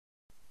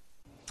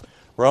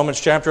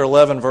Romans chapter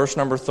 11, verse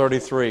number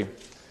 33.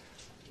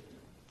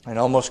 It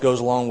almost goes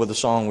along with the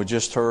song we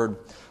just heard.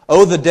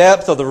 Oh, the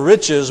depth of the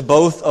riches,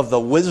 both of the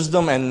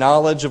wisdom and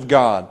knowledge of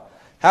God.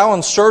 How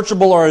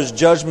unsearchable are His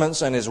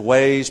judgments and His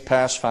ways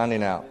past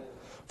finding out.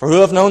 For who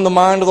hath known the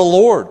mind of the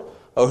Lord?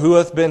 Or who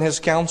hath been His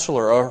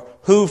counselor? Or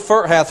who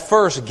hath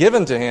first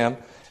given to Him,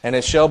 and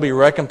it shall be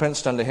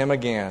recompensed unto Him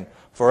again?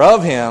 For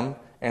of Him,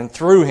 and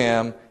through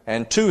Him,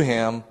 and to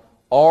Him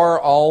are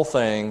all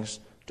things,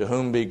 to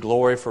whom be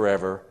glory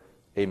forever.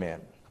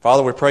 Amen.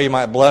 Father, we pray You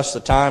might bless the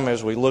time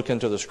as we look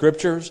into the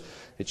Scriptures,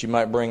 that You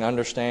might bring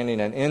understanding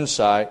and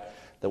insight,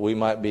 that we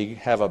might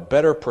have a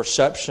better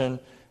perception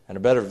and a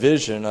better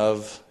vision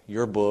of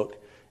Your book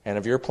and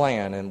of Your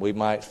plan, and we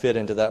might fit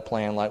into that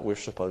plan like we're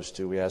supposed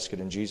to. We ask it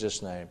in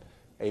Jesus' name.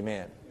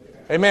 Amen.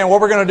 Amen.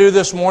 What we're going to do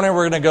this morning,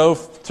 we're going to go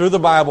through the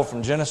Bible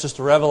from Genesis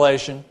to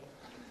Revelation.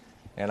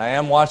 And I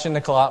am watching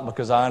the clock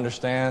because I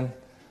understand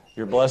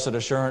your blessed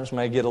assurance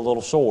may get a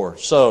little sore.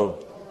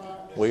 So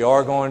we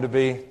are going to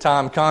be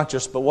time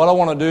conscious. But what I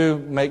want to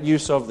do, make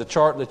use of the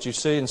chart that you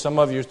see, and some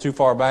of you are too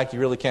far back, you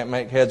really can't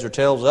make heads or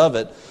tails of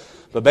it.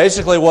 But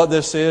basically what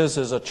this is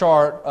a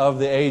chart of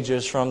the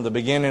ages from the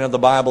beginning of the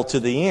Bible to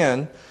the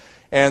end.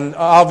 And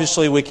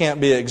obviously we can't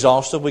be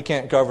exhaustive. We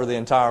can't cover the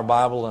entire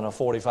Bible in a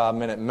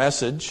 45-minute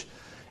message.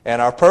 And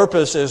our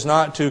purpose is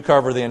not to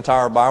cover the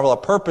entire Bible. Our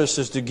purpose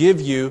is to give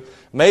you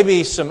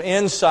maybe some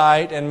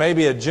insight and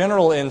maybe a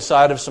general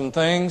insight of some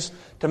things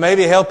to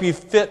maybe help you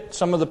fit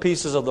some of the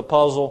pieces of the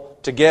puzzle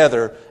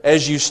together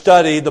as you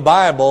study the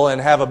Bible and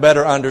have a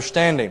better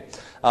understanding.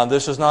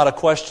 This is not a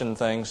question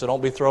thing, so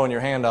don't be throwing your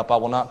hand up. I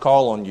will not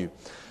call on you.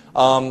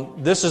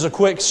 This is a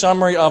quick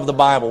summary of the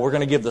Bible. We're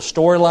going to give the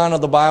storyline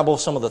of the Bible,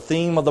 some of the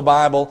theme of the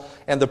Bible,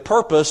 and the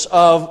purpose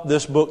of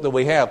this book that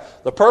we have.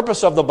 The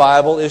purpose of the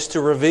Bible is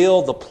to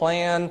reveal the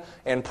plan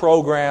and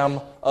program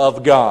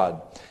of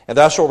God. And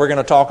that's what we're going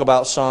to talk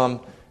about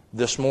some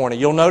this morning.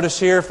 You'll notice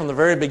here from the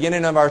very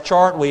beginning of our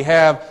chart, we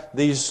have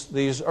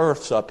these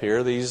earths up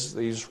here,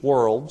 these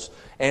worlds.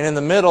 And in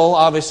the middle,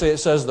 obviously, it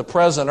says the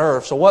present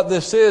earth. So what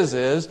this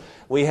is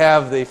we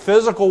have the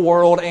physical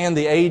world and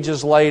the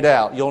ages laid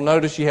out. You'll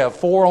notice you have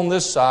 4 on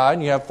this side,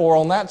 and you have 4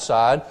 on that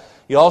side.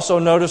 You also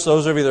notice,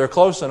 those of you that are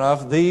close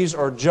enough, these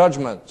are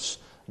judgments.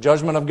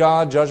 Judgment of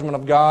God, judgment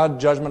of God,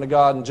 judgment of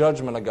God, and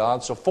judgment of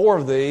God. So 4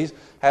 of these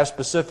have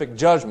specific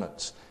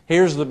judgments.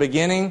 Here's the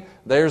beginning,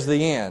 there's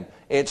the end.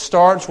 It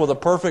starts with a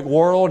perfect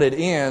world, it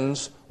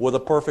ends with a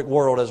perfect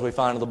world, as we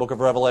find in the book of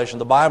Revelation.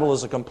 The Bible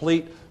is a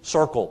complete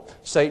circle.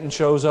 Satan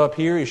shows up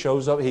here,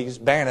 he's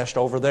banished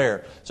over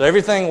there. So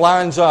everything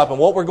lines up, and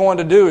what we're going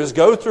to do is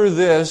go through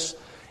this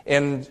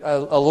in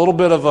a little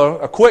bit of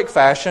a quick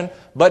fashion,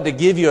 but to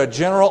give you a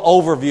general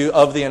overview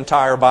of the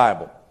entire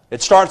Bible.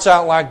 It starts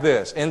out like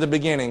this. In the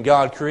beginning,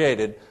 God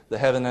created the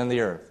heaven and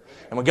the earth.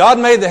 And when God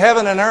made the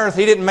heaven and earth,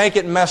 He didn't make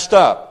it messed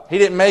up. He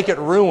didn't make it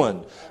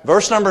ruined.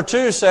 Verse number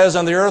 2 says,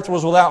 and the earth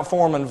was without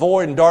form and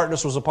void, and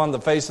darkness was upon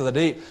the face of the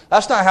deep.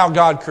 That's not how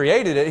God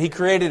created it. He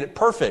created it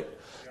perfect.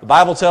 The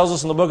Bible tells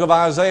us in the book of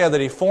Isaiah that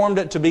He formed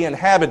it to be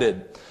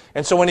inhabited.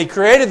 And so when He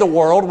created the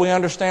world, we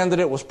understand that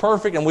it was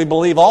perfect, and we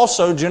believe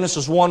also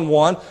Genesis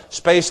 1:1,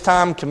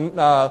 space-time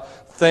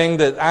thing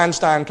that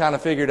Einstein kind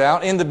of figured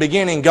out. In the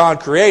beginning, God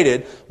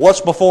created.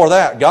 What's before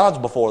that? God's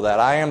before that.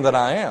 I am that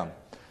I am.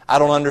 I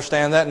don't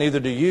understand that,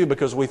 neither do you,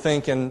 because we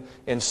think in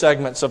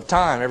segments of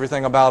time.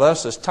 Everything about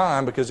us is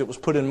time because it was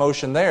put in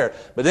motion there.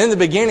 But in the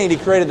beginning, He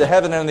created the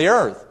heaven and the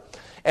earth.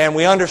 And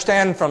we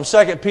understand from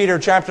 2 Peter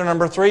chapter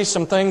number 3,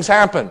 some things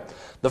happen.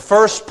 The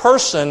first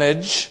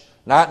personage,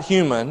 not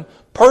human,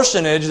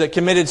 personage that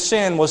committed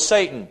sin was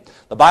Satan.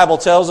 The Bible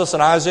tells us in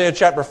Isaiah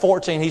chapter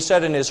 14, he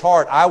said in his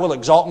heart, I will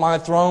exalt my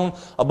throne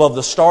above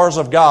the stars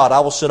of God.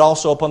 I will sit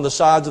also upon the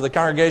sides of the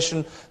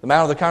congregation, the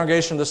mount of the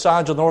congregation, the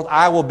sides of the north.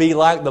 I will be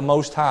like the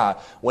Most High.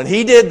 When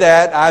he did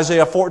that,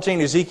 Isaiah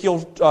 14,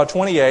 Ezekiel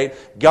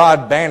 28,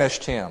 God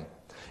banished him.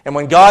 And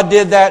when God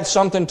did that,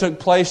 something took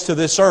place to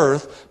this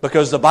earth,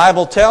 because the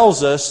Bible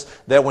tells us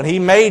that when He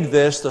made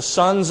this, the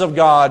sons of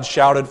God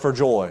shouted for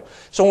joy.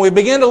 So when we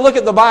begin to look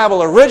at the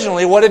Bible,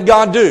 originally, what did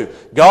God do?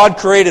 God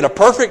created a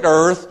perfect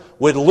earth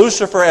with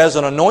Lucifer as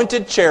an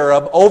anointed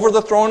cherub over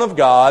the throne of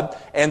God,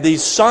 and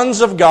these sons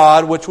of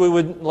God, which we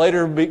would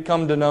later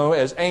come to know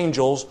as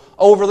angels,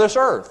 over this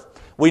earth.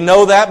 We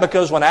know that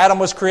because when Adam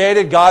was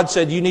created, God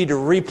said, you need to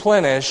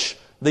replenish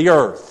the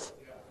earth.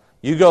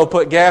 You go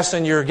put gas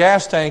in your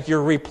gas tank,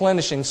 you're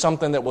replenishing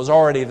something that was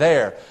already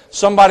there.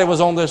 Somebody was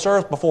on this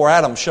earth before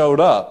Adam showed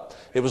up.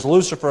 It was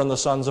Lucifer and the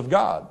sons of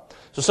God.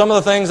 So some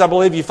of the things I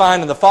believe you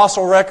find in the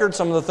fossil record,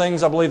 some of the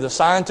things I believe the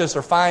scientists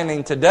are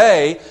finding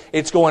today,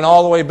 it's going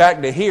all the way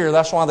back to here.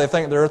 That's why they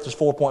think the earth is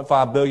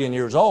 4.5 billion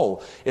years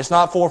old. It's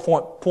not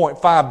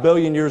 4.5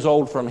 billion years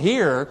old from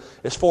here,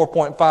 it's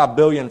 4.5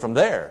 billion from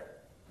there.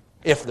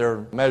 if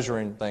they're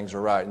measuring things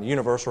are right. In the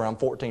universe, around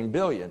 14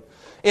 billion.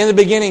 In the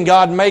beginning,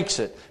 God makes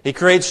it. He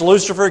creates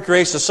Lucifer, He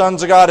creates the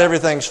sons of God,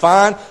 everything's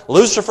fine.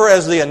 Lucifer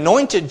as the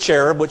anointed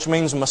cherub, which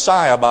means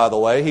Messiah, by the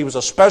way. He was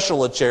a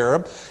special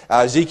cherub.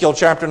 Ezekiel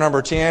chapter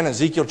number 10,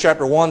 Ezekiel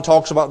chapter 1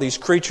 talks about these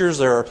creatures.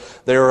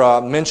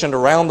 They're mentioned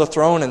around the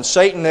throne, and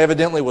Satan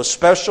evidently was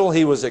special.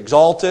 He was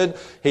exalted.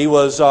 He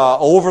was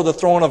over the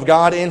throne of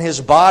God in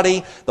his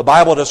body. The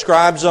Bible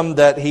describes him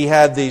that he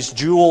had these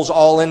jewels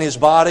all in his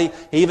body.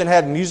 He even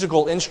had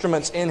musical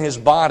instruments in his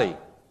body.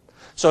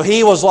 So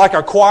he was like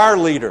a choir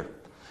leader.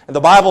 And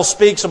the Bible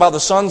speaks about the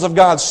sons of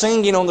God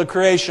singing on the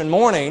creation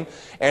morning.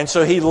 And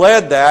so he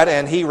led that,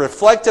 and he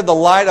reflected the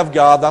light of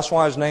God. That's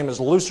why his name is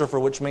Lucifer,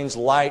 which means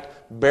light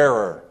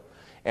bearer.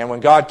 And when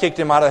God kicked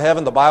him out of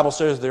heaven, the Bible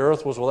says the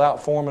earth was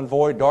without form and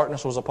void.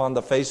 Darkness was upon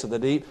the face of the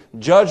deep.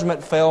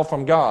 Judgment fell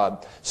from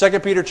God. 2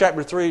 Peter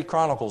chapter 3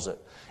 chronicles it.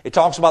 It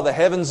talks about the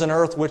heavens and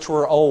earth which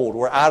were old,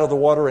 were out of the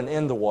water and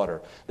in the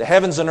water. The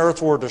heavens and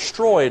earth were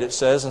destroyed, it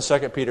says in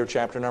 2 Peter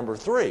chapter number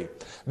 3.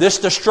 This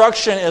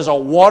destruction is a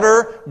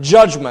water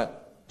judgment,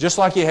 just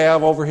like you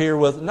have over here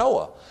with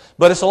Noah.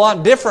 But it's a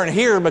lot different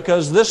here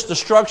because this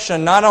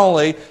destruction not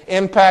only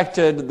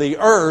impacted the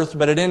earth,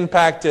 but it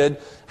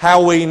impacted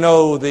how we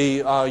know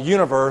the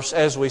universe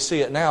as we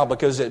see it now,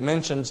 because it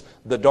mentions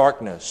the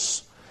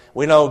darkness.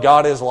 We know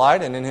God is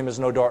light and in Him is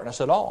no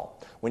darkness at all.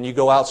 When you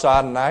go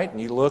outside at night and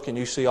you look and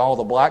you see all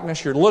the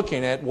blackness, you're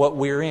looking at what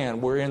we're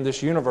in. We're in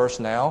this universe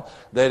now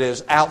that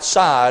is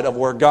outside of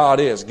where God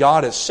is.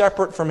 God is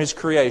separate from His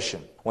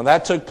creation. When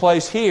that took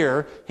place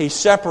here, He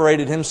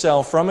separated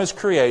Himself from His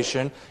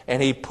creation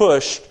and He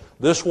pushed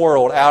this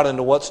world out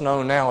into what's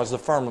known now as the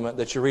firmament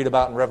that you read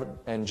about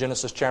in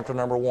Genesis chapter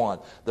number 1.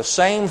 The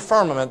same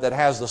firmament that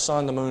has the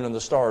sun, the moon, and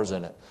the stars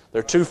in it. There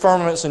are two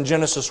firmaments in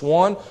Genesis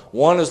 1.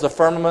 One is the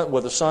firmament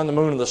where the sun, the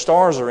moon, and the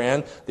stars are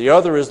in. The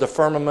other is the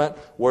firmament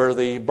where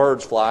the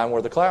birds fly and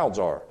where the clouds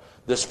are.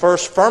 This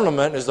first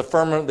firmament is the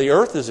firmament the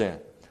earth is in.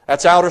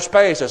 That's outer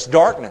space. That's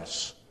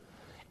darkness.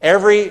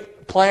 Every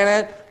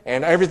planet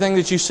and everything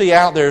that you see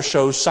out there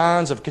shows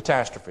signs of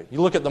catastrophe.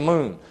 You look at the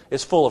moon.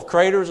 It's full of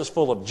craters. It's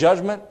full of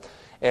judgment.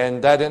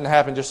 And that didn't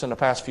happen just in the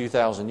past few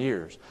thousand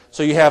years.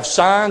 So you have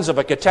signs of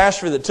a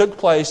catastrophe that took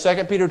place.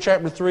 2 Peter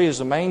chapter 3 is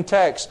the main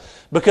text,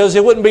 because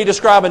it wouldn't be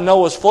describing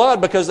Noah's flood,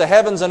 because the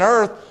heavens and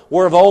earth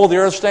were of old, the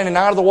earth standing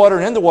out of the water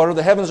and in the water,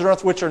 the heavens and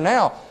earth which are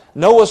now.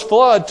 Noah's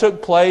flood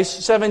took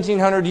place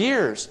 1,700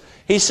 years.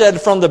 He said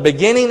from the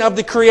beginning of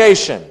the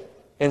creation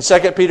in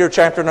 2 Peter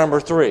chapter number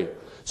 3.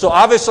 So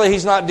obviously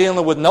he's not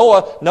dealing with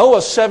Noah.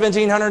 Noah's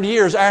 1,700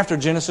 years after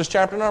Genesis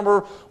chapter number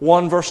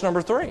 1, verse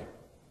number 3.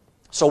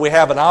 So we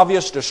have an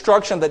obvious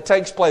destruction that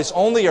takes place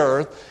on the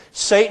earth.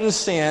 Satan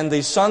sinned.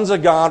 These sons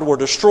of God were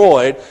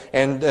destroyed.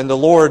 And the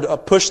Lord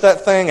pushed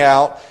that thing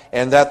out.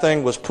 And that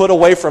thing was put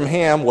away from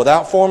Him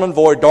without form and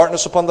void,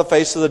 darkness upon the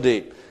face of the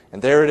deep.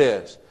 And there it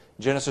is.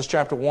 Genesis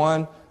chapter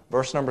 1,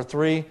 verse number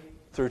 3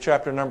 through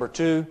chapter number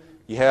 2.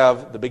 You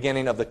have the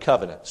beginning of the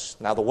covenants.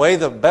 Now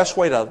the best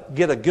way to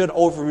get a good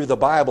overview of the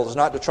Bible is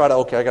not to try to,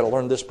 I got to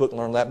learn this book and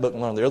learn that book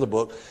and learn the other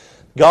book.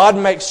 God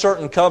makes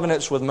certain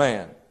covenants with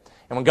man.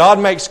 And when God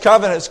makes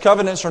covenants,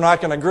 covenants are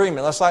not an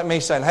agreement. That's like me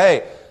saying,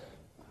 hey,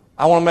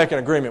 I want to make an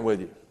agreement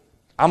with you.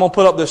 I'm going to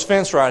put up this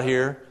fence right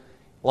here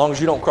as long as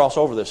you don't cross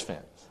over this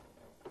fence.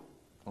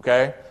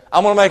 Okay?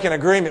 I'm going to make an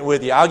agreement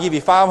with you. I'll give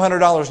you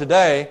 $500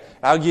 today.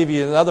 I'll give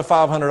you another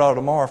 $500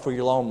 tomorrow for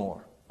your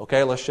lawnmower.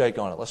 Okay, let's shake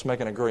on it. Let's make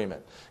an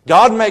agreement.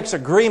 God makes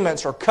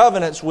agreements or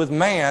covenants with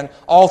man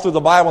all through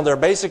the Bible. There are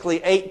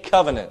basically 8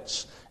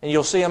 covenants. And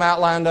you'll see them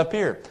outlined up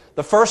here.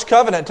 The first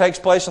covenant takes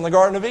place in the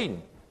Garden of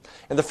Eden.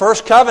 And the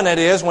first covenant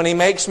is when He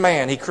makes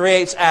man. He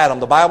creates Adam.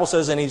 The Bible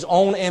says, in His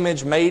own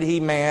image made He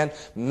man.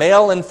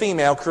 Male and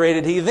female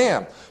created He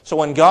them. So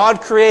when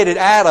God created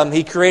Adam,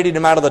 He created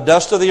him out of the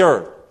dust of the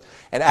earth.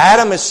 And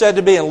Adam is said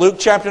to be, in Luke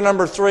chapter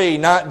number 3,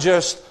 not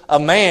just a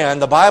man.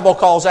 The Bible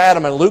calls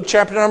Adam in Luke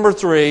chapter number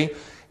 3.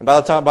 And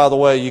by the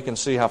way, you can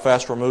see how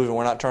fast we're moving.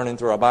 We're not turning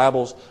through our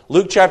Bibles.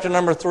 Luke chapter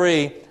number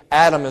 3,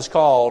 Adam is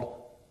called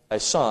a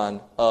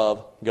son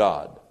of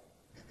God.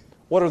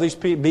 What are these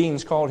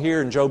beings called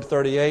here in Job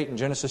 38 and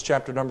Genesis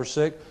chapter number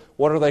 6?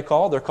 What are they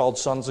called? They're called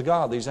sons of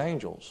God, these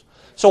angels.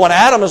 So when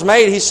Adam is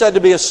made, he's said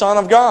to be a son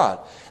of God.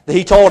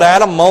 He told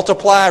Adam,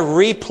 multiply,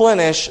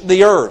 replenish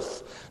the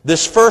earth.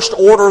 This first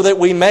order that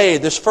we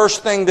made, this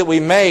first thing that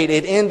we made,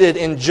 it ended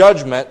in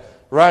judgment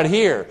right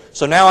here.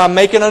 So now I'm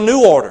making a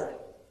new order.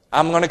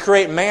 I'm going to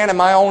create man in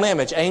my own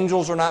image.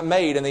 Angels are not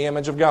made in the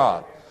image of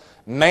God.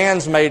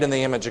 Man's made in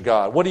the image of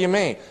God. What do you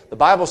mean? The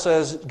Bible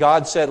says,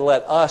 God said,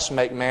 let us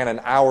make man in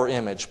our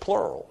image,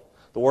 plural.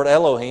 The word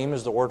Elohim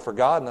is the word for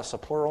God, and that's a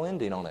plural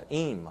ending on it.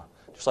 Im,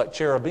 just like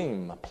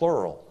cherubim,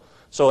 plural.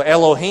 So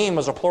Elohim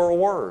is a plural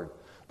word.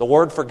 The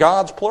word for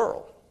God's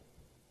plural.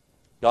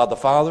 God the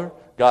Father,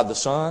 God the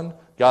Son,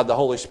 God the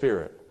Holy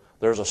Spirit.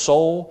 There's a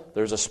soul,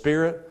 there's a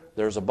spirit,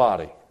 there's a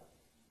body.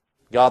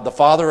 God the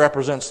Father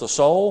represents the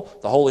soul.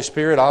 The Holy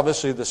Spirit,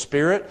 obviously the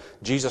Spirit.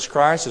 Jesus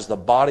Christ is the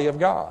body of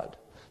God.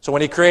 So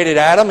when He created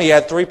Adam, He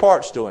had 3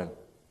 parts to him.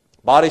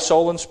 Body,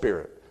 soul, and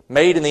spirit.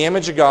 made in the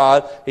image of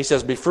God. He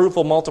says, be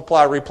fruitful,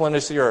 multiply,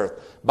 replenish the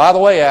earth. By the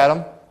way,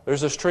 Adam,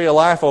 there's this tree of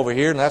life over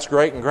here, and that's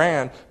great and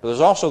grand, but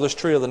there's also this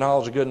tree of the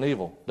knowledge of good and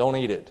evil. Don't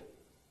eat it.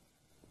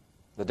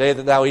 The day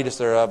that thou eatest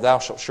thereof, thou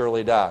shalt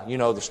surely die. You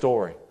know the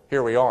story.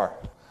 Here we are.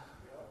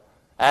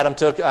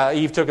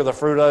 Eve took of the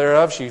fruit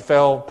thereof. She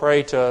fell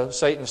prey to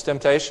Satan's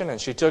temptation,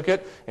 and she took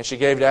it, and she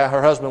gave to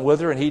her husband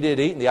with her, and he did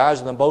eat, and the eyes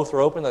of them both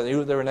were open. They knew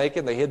that they were naked,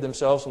 and they hid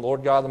themselves from the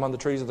Lord God among the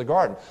trees of the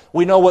garden.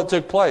 We know what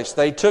took place.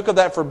 They took of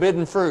that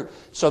forbidden fruit,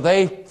 so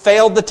they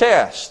failed the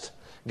test.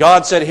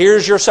 God said,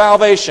 here's your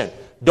salvation.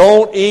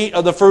 Don't eat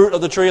of the fruit of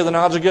the tree of the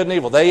knowledge of good and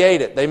evil. They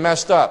ate it. They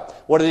messed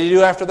up. What did he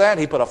do after that?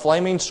 He put a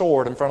flaming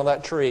sword in front of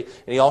that tree,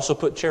 and he also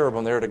put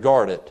cherubim there to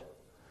guard it.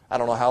 I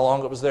don't know how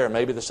long it was there.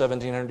 Maybe the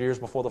 1700 years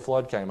before the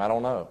flood came. I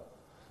don't know.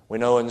 We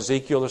know in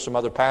Ezekiel there's some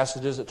other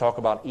passages that talk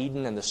about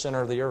Eden in the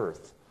center of the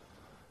earth.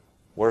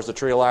 Where's the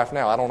tree of life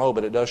now? I don't know,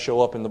 but it does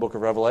show up in the book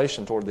of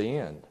Revelation toward the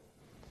end.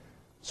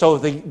 So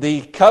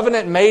the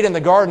covenant made in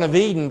the Garden of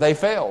Eden, they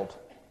failed.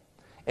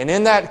 And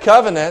in that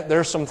covenant,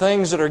 there's some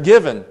things that are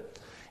given.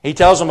 He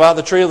tells them about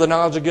the tree of the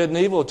knowledge of good and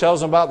evil. He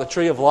tells them about the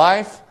tree of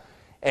life.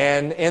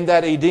 And in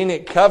that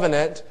Edenic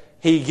covenant,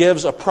 he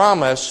gives a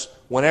promise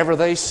whenever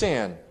they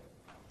sin.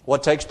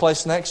 What takes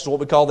place next is what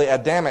we call the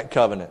Adamic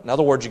covenant. In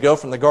other words, you go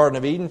from the Garden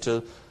of Eden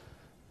to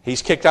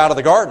he's kicked out of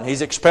the garden.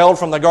 He's expelled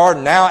from the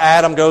garden. Now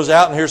Adam goes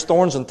out and here's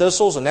thorns and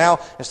thistles. And now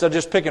instead of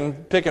just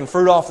picking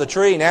fruit off the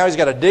tree, now he's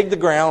got to dig the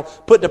ground,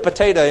 put the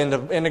potato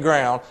in the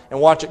ground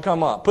and watch it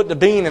come up. Put the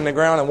bean in the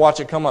ground and watch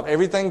it come up.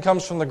 Everything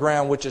comes from the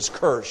ground which is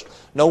cursed.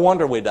 No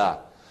wonder we die.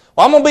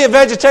 Well, I'm going to be a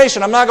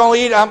vegetarian.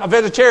 I'm a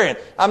vegetarian.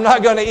 I'm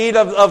not going to eat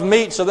of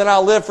meat so then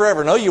I'll live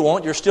forever. No, you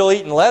won't. You're still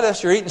eating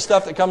lettuce. You're eating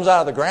stuff that comes out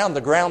of the ground.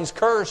 The ground's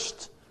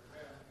cursed.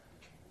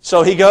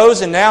 So he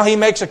goes and now he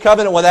makes a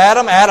covenant with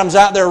Adam. Adam's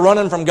out there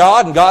running from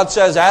God, and God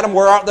says, Adam,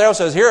 where art thou? He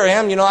says, here I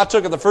am. I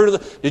took of the fruit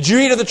of the... Did you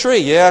eat of the tree?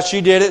 Yeah, she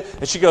did it.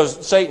 And she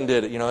goes, Satan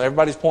did it.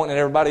 Everybody's pointing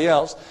at everybody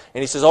else.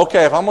 And he says,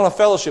 okay, if I'm going to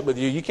fellowship with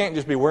you, you can't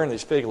just be wearing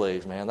these fig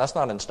leaves, man. That's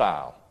not in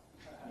style.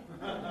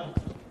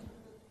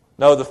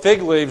 No, the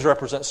fig leaves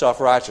represent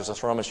self-righteous.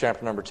 That's Romans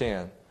chapter number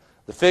 10.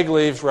 The fig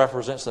leaves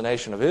represents the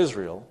nation of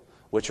Israel,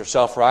 which are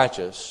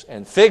self-righteous.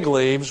 And fig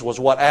leaves was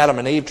what Adam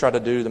and Eve tried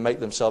to do to make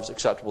themselves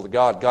acceptable to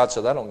God. God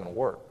said, that ain't going to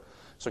work.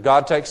 So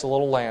God takes a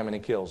little lamb and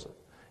he kills it.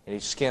 And he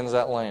skins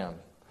that lamb.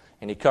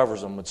 And he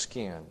covers them with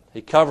skin.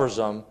 He covers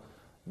them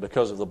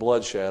because of the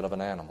bloodshed of an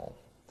animal.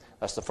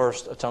 That's the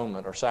first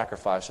atonement or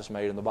sacrifice that's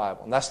made in the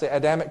Bible. And that's the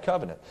Adamic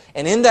covenant.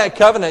 And in that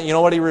covenant, you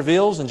know what he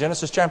reveals in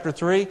Genesis chapter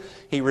 3?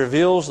 He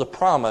reveals the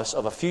promise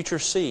of a future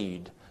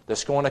seed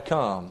that's going to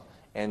come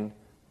and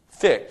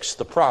fix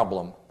the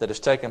problem that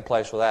has taken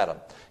place with Adam.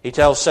 He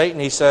tells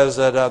Satan, he says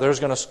that there's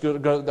going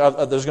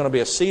to be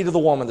a seed of the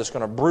woman that's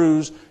going to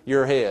bruise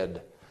your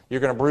head. You're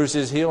going to bruise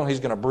his heel and he's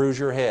going to bruise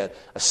your head.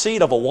 A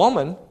seed of a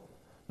woman.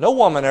 No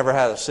woman ever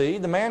had a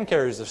seed. The man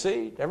carries the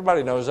seed.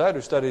 Everybody knows that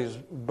who studies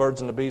Birds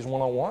and the Bees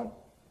 101.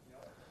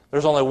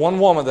 There's only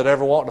one woman that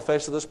ever walked the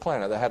face of this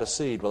planet that had a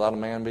seed without a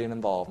man being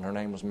involved, and her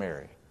name was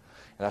Mary.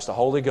 And that's the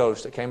Holy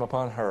Ghost that came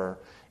upon her,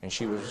 and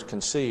she was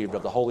conceived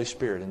of the Holy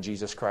Spirit, and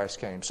Jesus Christ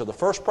came. So the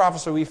first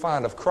prophecy we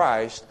find of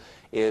Christ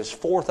is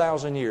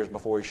 4,000 years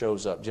before he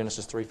shows up,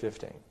 Genesis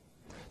 3:15.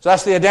 So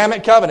that's the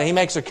Adamic covenant. He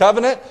makes a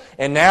covenant,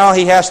 and now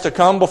he has to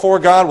come before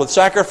God with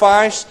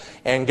sacrifice.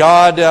 And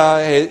God,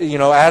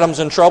 Adam's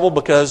in trouble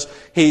because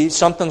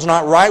something's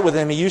not right with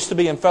him. He used to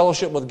be in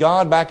fellowship with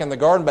God back in the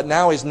garden, but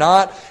now he's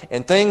not.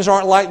 And things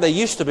aren't like they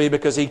used to be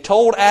because he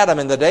told Adam,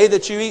 in the day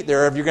that you eat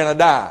thereof, you're going to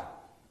die.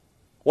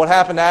 What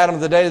happened to Adam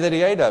the day that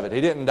he ate of it? He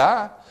didn't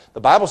die.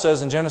 The Bible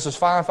says in Genesis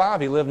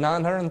 5:5, he lived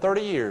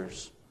 930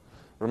 years.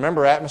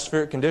 Remember,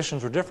 atmospheric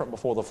conditions were different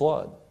before the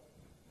flood.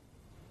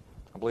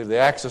 I believe the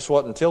axis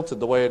wasn't tilted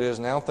the way it is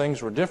now.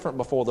 Things were different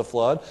before the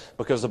flood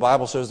because the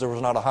Bible says there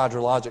was not a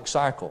hydrologic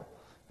cycle.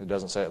 It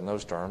doesn't say it in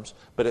those terms.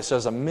 But it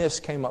says a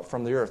mist came up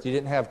from the earth. You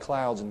didn't have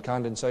clouds and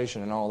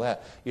condensation and all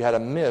that. You had a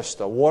mist,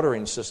 a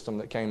watering system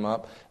that came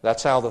up.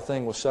 That's how the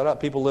thing was set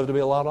up. People lived to be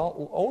a lot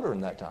older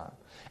in that time.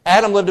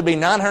 Adam lived to be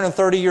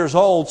 930 years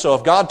old, so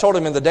if God told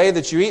him in the day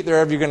that you eat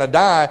thereof you're going to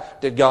die,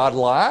 did God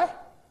lie?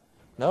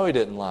 No, he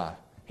didn't lie.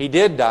 He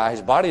did die.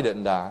 His body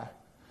didn't die,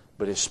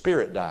 but his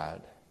spirit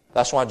died.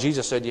 That's why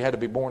Jesus said you had to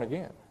be born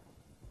again.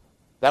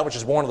 That which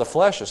is born of the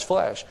flesh is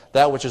flesh.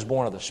 That which is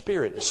born of the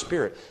Spirit is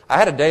spirit. I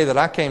had a day that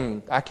I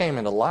came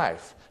into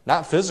life.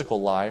 Not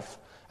physical life.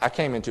 I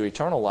came into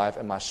eternal life,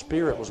 and my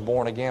spirit was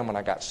born again when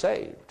I got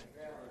saved.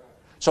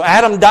 So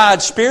Adam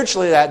died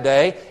spiritually that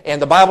day,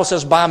 and the Bible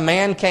says by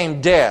man came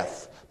death.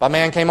 By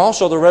man came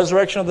also the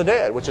resurrection of the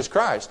dead, which is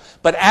Christ.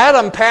 But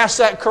Adam passed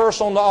that curse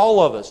on to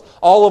all of us.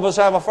 All of us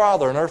have a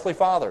father, an earthly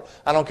father.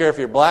 I don't care if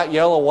you're black,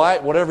 yellow,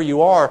 white, whatever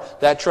you are,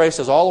 that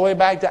traces all the way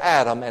back to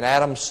Adam and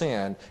Adam's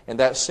sin, and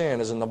that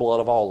sin is in the blood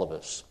of all of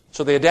us.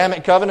 So the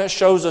Adamic covenant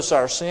shows us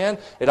our sin.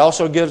 It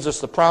also gives us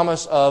the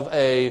promise of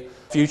a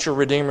future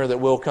Redeemer that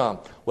will come.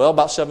 Well,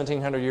 about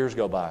 1,700 years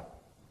go by.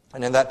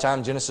 And in that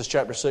time, Genesis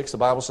chapter 6, the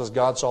Bible says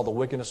God saw the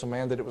wickedness of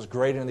man, that it was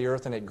great in the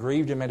earth, and it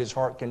grieved him at his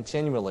heart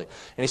continually.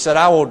 And he said,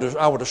 I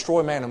will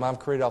destroy man whom I've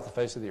created off the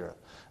face of the earth.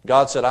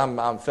 God said,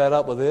 I'm fed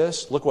up with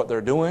this. Look what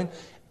they're doing.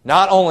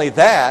 Not only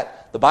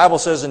that, the Bible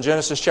says in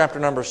Genesis chapter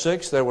number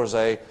 6, there was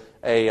a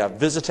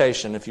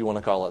visitation, if you want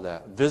to call it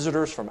that.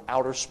 Visitors from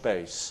outer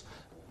space.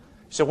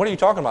 You said, what are you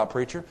talking about,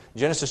 preacher?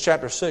 Genesis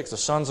chapter 6, the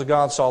sons of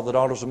God saw the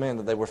daughters of men,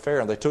 that they were fair,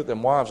 and they took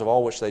them wives of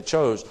all which they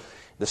chose.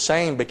 The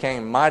same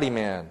became mighty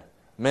men,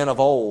 men of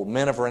old,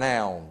 men of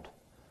renown.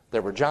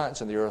 There were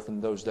giants in the earth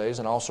in those days,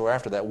 and also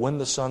after that, when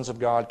the sons of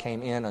God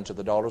came in unto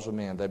the daughters of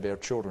men, they bare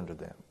children to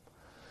them.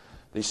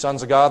 These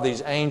sons of God,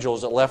 these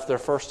angels that left their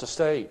first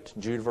estate,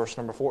 Jude verse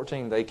number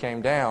 14, they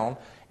came down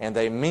and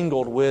they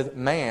mingled with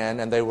man,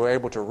 and they were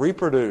able to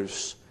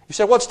reproduce. You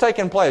say, what's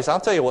taking place?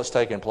 I'll tell you what's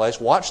taking place.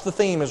 Watch the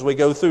theme as we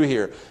go through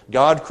here.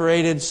 God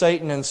created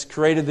Satan and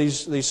created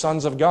these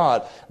sons of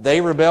God.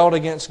 They rebelled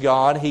against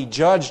God. He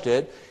judged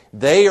it.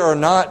 They are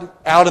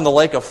not out in the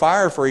lake of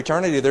fire for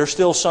eternity. They're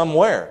still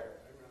somewhere.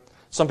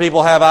 Some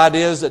people have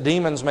ideas that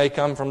demons may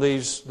come from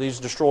these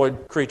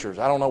destroyed creatures.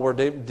 I don't know where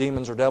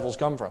demons or devils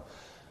come from.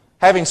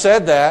 Having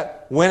said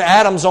that, when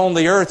Adam's on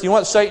the earth, you know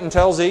what Satan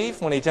tells Eve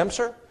when he tempts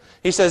her?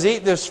 He says,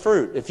 eat this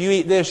fruit. If you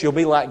eat this, you'll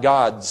be like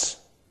gods.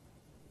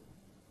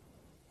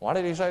 Why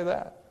did he say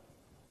that?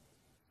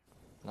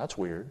 That's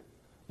weird.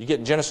 You get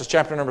in Genesis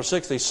chapter number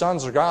 6, these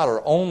sons of God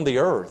are on the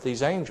earth,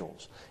 these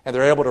angels. And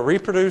they're able to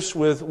reproduce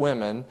with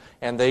women,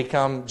 and they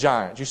become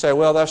giants. You say,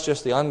 well, that's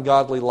just the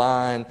ungodly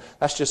line.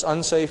 That's just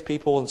unsaved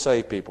people and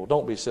saved people.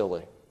 Don't be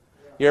silly.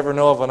 You ever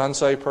know of an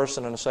unsaved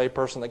person and a saved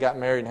person that got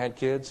married and had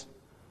kids?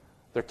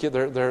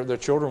 Their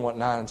children went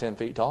 9 and 10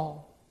 feet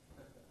tall.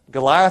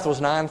 Goliath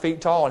was 9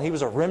 feet tall, and he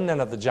was a remnant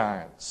of the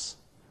giants.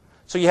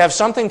 So you have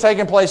something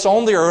taking place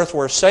on the earth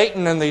where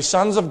Satan and these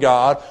sons of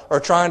God are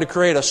trying to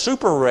create a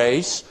super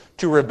race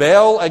to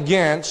rebel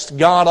against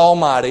God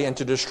Almighty and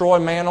to destroy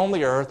man on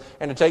the earth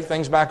and to take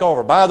things back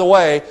over. By the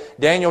way,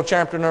 Daniel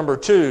chapter number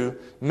 2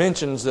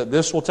 mentions that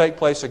this will take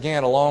place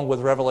again along with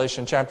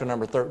Revelation chapter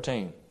number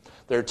 13.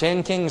 There are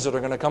 10 kings that are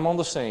going to come on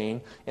the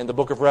scene in the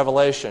book of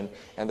Revelation,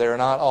 and they are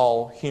not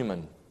all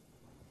human.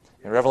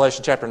 In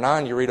Revelation chapter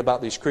 9, you read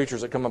about these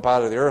creatures that come up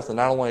out of the earth, and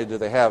not only do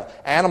they have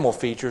animal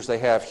features, they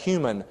have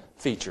human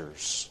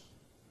features.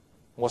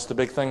 What's the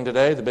big thing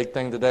today? The big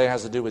thing today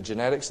has to do with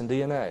genetics and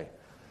DNA.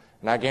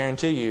 And I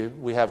guarantee you,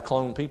 we have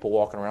cloned people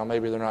walking around.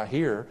 Maybe they're not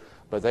here,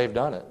 but they've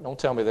done it. Don't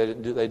tell me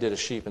they did a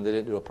sheep and they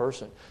didn't do a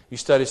person. You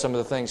study some of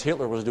the things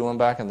Hitler was doing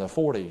back in the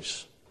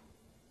 40s.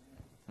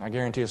 I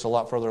guarantee it's a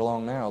lot further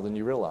along now than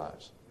you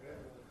realize.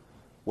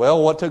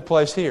 Well, what took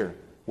place here?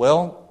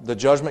 Well, the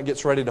judgment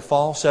gets ready to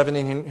fall.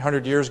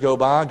 1,700 years go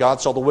by.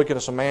 God saw the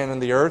wickedness of man in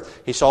the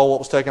earth. He saw what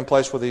was taking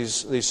place with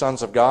these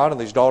sons of God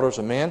and these daughters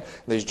of men.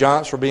 These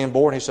giants were being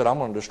born. He said, I'm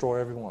going to destroy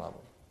every one of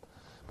them.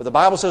 But the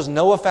Bible says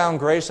Noah found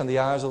grace in the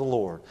eyes of the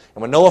Lord.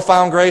 And when Noah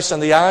found grace in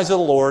the eyes of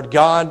the Lord,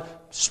 God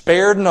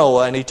spared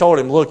Noah, and He told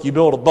him, look, you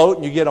build a boat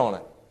and you get on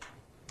it.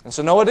 And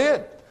so Noah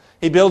did.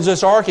 He builds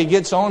this ark, he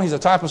gets on, he's a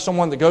type of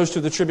someone that goes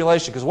through the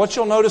tribulation. Because what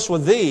you'll notice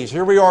with these,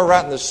 here we are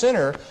right in the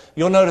center,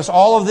 you'll notice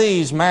all of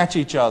these match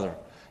each other.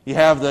 You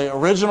have the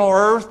original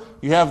earth,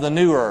 you have the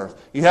new earth.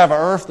 You have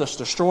an earth that's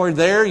destroyed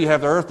there, you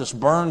have the earth that's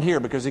burned here,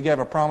 because He gave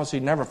a promise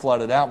He'd never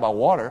flood it out by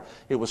water.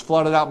 It was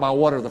flooded out by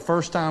water the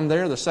first time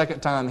there, the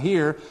second time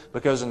here,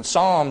 because in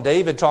Psalm,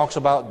 David talks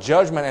about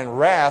judgment and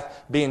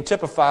wrath being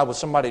typified with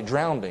somebody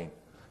drowning.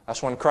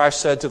 That's when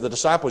Christ said to the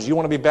disciples, you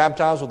want to be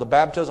baptized with the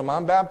baptism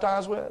I'm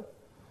baptized with?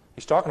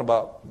 He's talking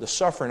about the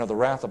suffering of the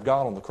wrath of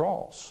God on the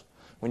cross.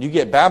 When you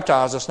get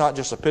baptized, it's not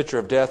just a picture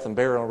of death and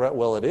burial.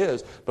 Well, it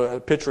is, but a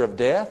picture of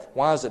death.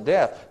 Why is it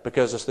death?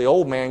 Because it's the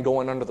old man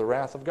going under the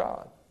wrath of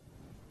God.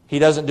 He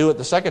doesn't do it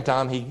the second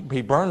time.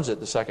 He burns it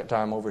the second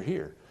time over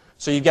here.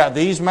 So you've got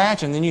these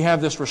match, and then you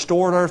have this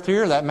restored earth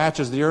here. That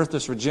matches the earth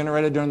that's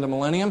regenerated during the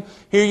millennium.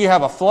 Here you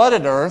have a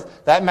flooded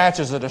earth. That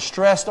matches a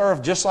distressed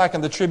earth, just like in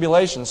the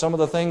tribulation. Some of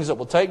the things that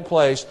will take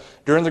place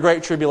during the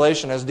Great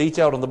Tribulation, as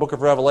detailed in the book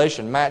of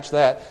Revelation, match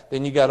that.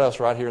 Then you got us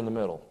right here in the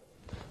middle.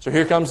 So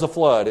here comes the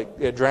flood.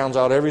 It drowns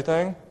out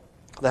everything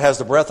that has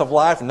the breath of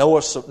life.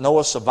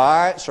 Noah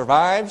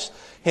survives.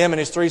 Him and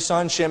his 3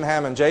 sons, Shem,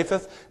 Ham, and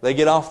Japheth, they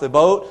get off the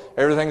boat.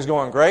 Everything's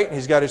going great.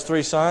 He's got his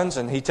 3 sons,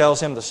 and he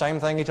tells him the same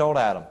thing he told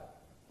Adam.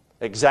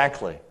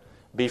 Exactly.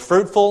 Be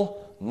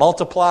fruitful,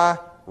 multiply,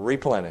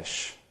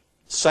 replenish.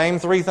 Same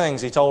 3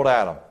 things he told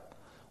Adam.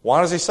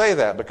 Why does he say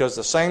that? Because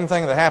the same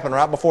thing that happened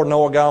right before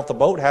Noah got off the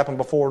boat happened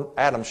before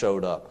Adam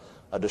showed up.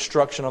 A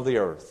destruction of the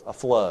earth, a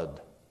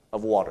flood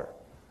of water.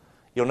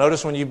 You'll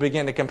notice when you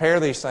begin to compare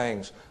these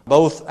things,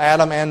 both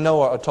Adam and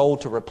Noah are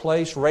told to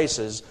replace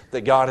races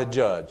that God had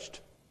judged.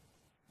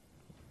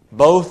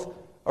 Both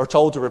are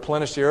told to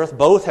replenish the earth.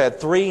 Both had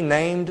 3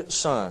 named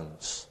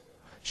sons.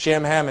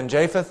 Shem, Ham, and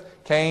Japheth,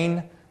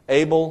 Cain,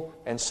 Abel,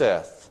 and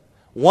Seth.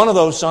 One of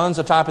those sons,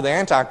 a type of the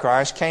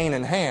Antichrist, Cain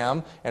and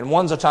Ham, and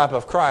one's a type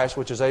of Christ,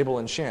 which is Abel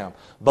and Shem.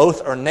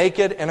 Both are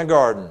naked in a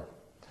garden.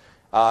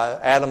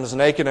 Adam's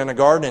naked in a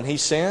garden and he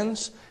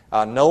sins.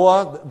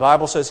 Noah, the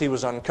Bible says he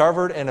was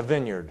uncovered in a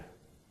vineyard,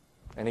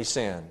 and he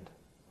sinned.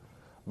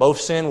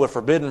 Both sinned with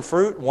forbidden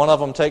fruit. One of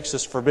them takes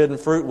this forbidden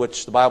fruit,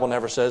 which the Bible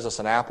never says it's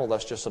an apple.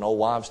 That's just an old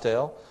wives'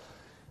 tale.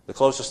 The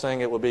closest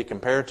thing it would be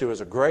compared to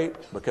is a grape,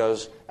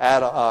 because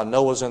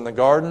Noah's in the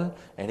garden,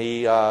 and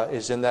he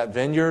is in that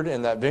vineyard,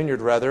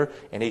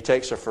 and he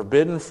takes a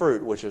forbidden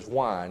fruit, which is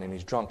wine, and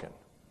he's drunken.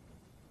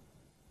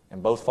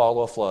 And both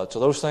follow a flood. So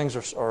those things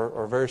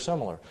are very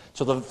similar.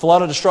 So the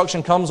flood of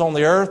destruction comes on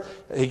the earth.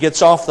 He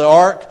gets off the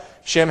ark.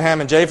 Shem,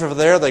 Ham, and Japheth are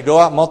there. They go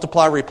out,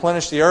 multiply,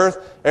 replenish the earth.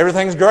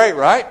 Everything's great,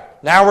 right?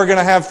 Now we're going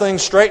to have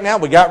things straightened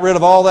out. We got rid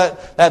of all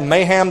that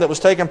mayhem that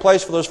was taking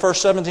place for those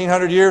first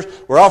 1,700 years.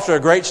 We're off to a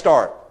great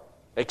start.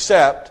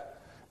 Except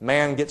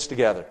man gets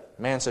together.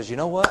 Man says, you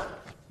know what?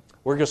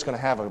 We're just going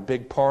to have a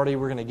big party.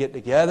 We're going to get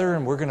together,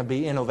 and we're going to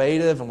be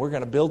innovative, and we're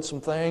going to build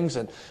some things,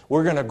 and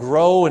we're going to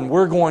grow, and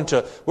we're going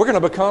to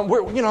become,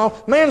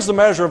 man's the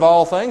measure of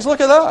all things.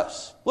 Look at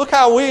us. Look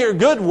how we are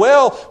good,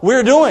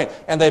 we're doing.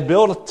 And they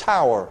build a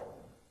tower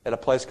at a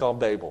place called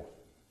Babel.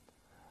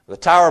 The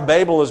Tower of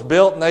Babel is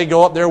built, and they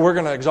go up there. We're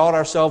going to exalt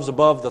ourselves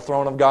above the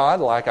throne of God,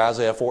 like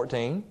Isaiah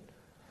 14.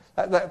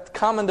 That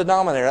common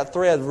denominator, that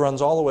thread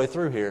runs all the way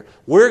through here.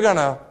 We're going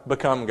to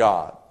become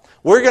God.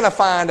 We're going to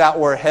find out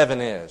where heaven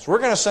is. We're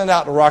going to send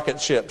out the rocket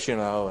ships,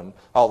 and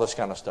all this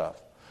kind of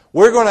stuff.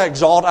 We're going to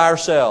exalt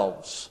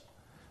ourselves.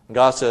 And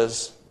God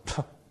says,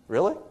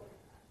 really?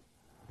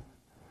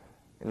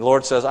 And the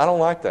Lord says, I don't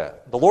like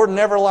that. The Lord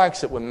never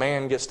likes it when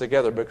man gets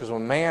together, because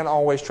when man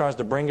always tries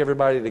to bring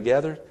everybody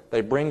together,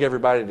 they bring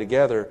everybody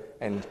together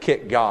and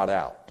kick God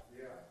out.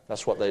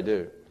 That's what they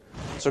do.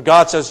 So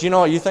God says,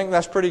 you think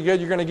that's pretty good?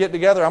 You're going to get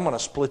together? I'm going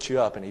to split you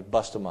up. And He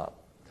busts them up.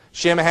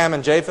 Shem, Ham,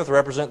 and Japheth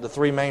represent the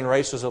three main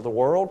races of the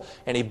world.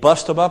 And He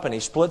busts them up and He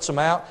splits them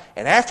out.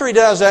 And after He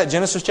does that,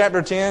 Genesis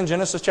chapter 10,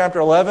 Genesis chapter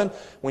 11,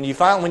 when you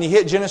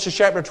hit Genesis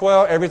chapter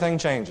 12, everything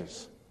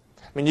changes.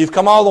 You've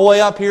come all the way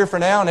up here for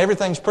now, and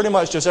everything's pretty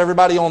much just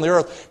everybody on the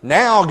earth.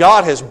 Now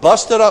God has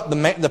busted up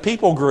the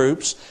people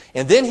groups,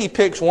 and then He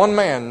picks one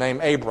man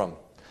named Abram.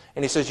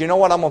 And He says, you know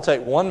what? I'm going to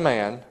take one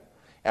man,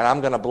 and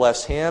I'm going to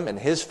bless him and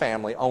his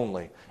family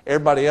only.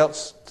 Everybody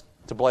else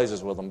to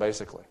blazes with them,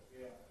 basically.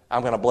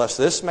 I'm going to bless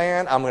this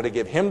man. I'm going to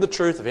give him the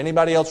truth. If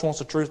anybody else wants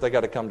the truth, they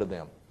got to come to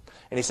them.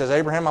 And He says,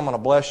 Abraham, I'm going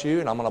to bless you,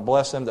 and I'm going to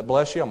bless them that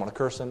bless you. I'm going to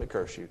curse them that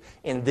curse you.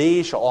 In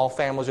these shall all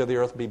families of the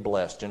earth be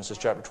blessed. Genesis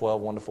chapter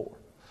 12, 1-4.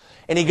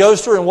 And He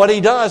goes through, and what He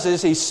does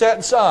is He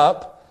sets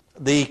up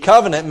the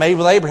covenant made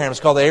with Abraham. It's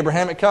called the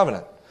Abrahamic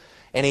covenant.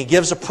 And He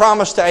gives a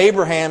promise to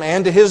Abraham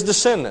and to his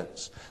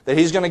descendants that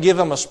He's going to give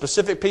them a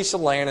specific piece of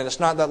land, and it's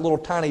not that little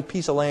tiny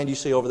piece of land you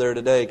see over there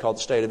today called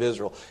the state of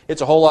Israel.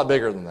 It's a whole lot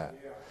bigger than that.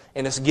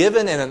 And it's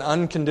given in an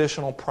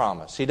unconditional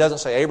promise. He doesn't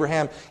say,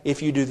 Abraham,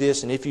 if you do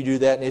this, and if you do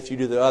that, and if you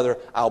do the other,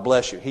 I'll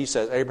bless you. He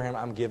says, Abraham,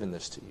 I'm giving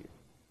this to you.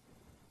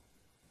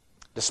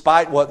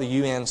 Despite what the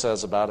UN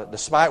says about it,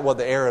 despite what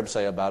the Arabs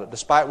say about it,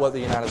 despite what the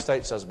United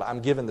States says about it,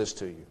 I'm giving this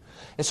to you.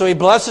 And so He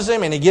blesses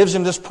him, and He gives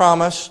him this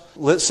promise,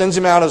 sends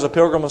him out as a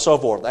pilgrim and so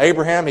forth.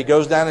 Abraham, he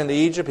goes down into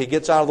Egypt, he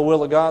gets out of the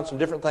will of God, some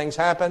different things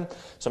happen,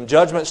 some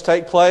judgments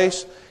take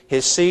place.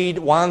 His seed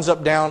winds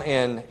up down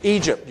in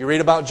Egypt. You read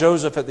about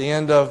Joseph at the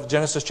end of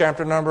Genesis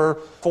chapter number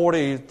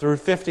 40 through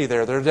 50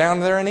 there. They're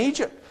down there in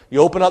Egypt. You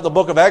open up the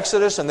book of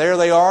Exodus, and there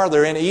they are.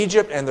 They're in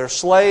Egypt, and they're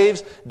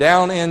slaves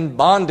down in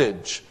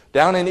bondage,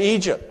 down in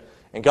Egypt.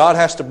 And God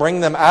has to bring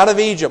them out of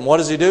Egypt. And what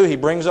does He do? He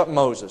brings up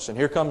Moses. And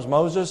here comes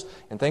Moses,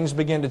 and things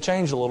begin to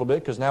change a little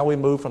bit, because now we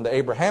move from the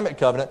Abrahamic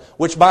covenant,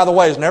 which, by the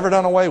way, is never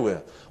done away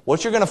with.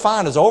 What you're going to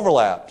find is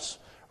overlaps.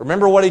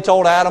 Remember what He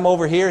told Adam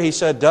over here? He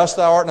said, dust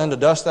thou art, and unto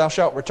dust thou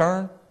shalt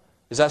return.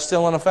 Is that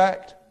still in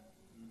effect?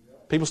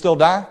 People still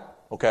die?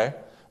 Okay.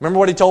 Remember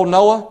what He told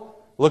Noah?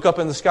 Look up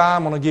in the sky,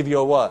 I'm going to give you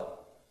a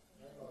what?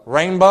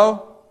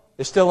 Rainbow?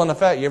 It's still in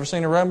effect. You ever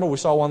seen a rainbow? We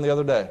saw one the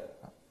other day.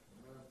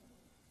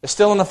 It's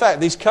still in effect.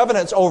 These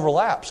covenants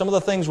overlap. Some of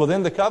the things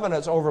within the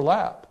covenants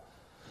overlap.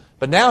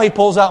 But now He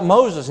pulls out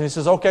Moses, and He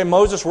says, okay,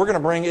 Moses, we're going to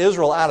bring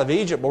Israel out of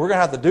Egypt, but we're going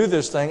to have to do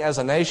this thing as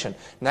a nation.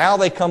 Now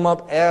they come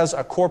up as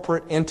a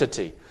corporate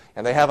entity,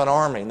 and they have an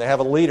army, and they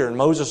have a leader, and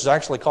Moses is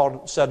actually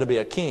said to be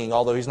a king,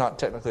 although he's not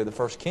technically the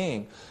first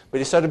king, but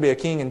he's said to be a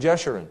king in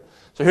Jeshurun.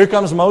 So here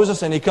comes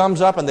Moses, and he comes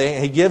up, and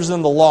he gives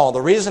them the law.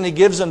 The reason he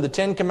gives them the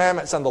 10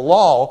 Commandments and the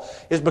law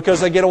is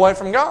because they get away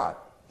from God.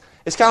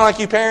 It's kind of like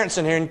you parents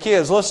in here and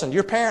kids. Listen,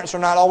 your parents are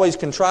not always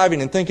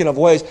contriving and thinking of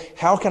ways,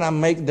 how can I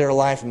make their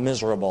life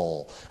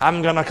miserable?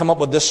 I'm going to come up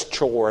with this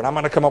chore, and I'm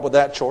going to come up with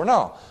that chore.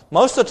 No.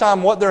 Most of the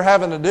time what they're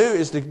having to do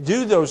is to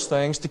do those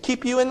things to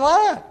keep you in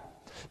line.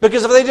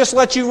 Because if they just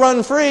let you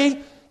run free,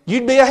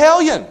 you'd be a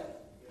hellion.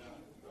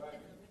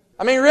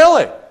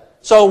 Really.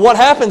 So what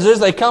happens is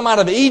they come out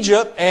of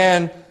Egypt,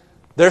 and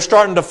they're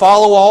starting to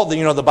follow all,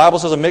 the Bible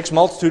says a mixed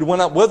multitude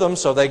went up with them,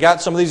 so they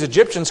got some of these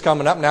Egyptians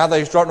coming up. Now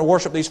they're starting to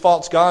worship these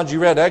false gods. You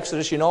read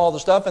Exodus, you know all the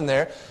stuff in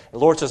there. The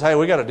Lord says, hey,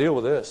 we got to deal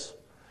with this.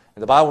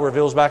 And the Bible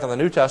reveals back in the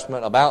New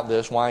Testament about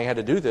this, why He had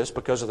to do this,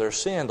 because of their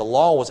sin. The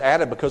law was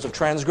added because of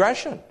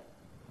transgression.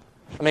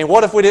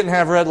 What if we didn't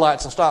have red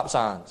lights and stop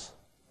signs?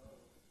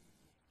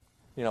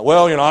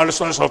 I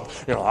just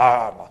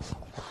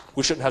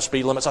we shouldn't have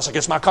speed limits. That's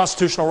against my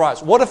constitutional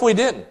rights. What if we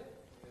didn't?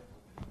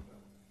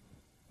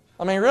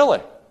 I mean, really?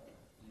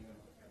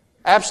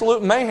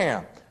 Absolute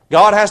mayhem.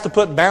 God has to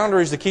put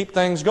boundaries to keep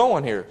things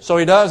going here. So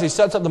He does. He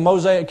sets up the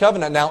Mosaic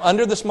covenant. Now,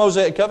 under this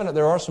Mosaic covenant,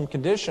 there are some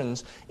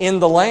conditions in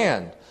the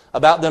land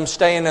about them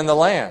staying in the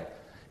land.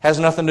 Has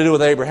nothing to do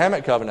with the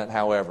Abrahamic covenant,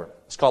 however.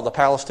 It's called the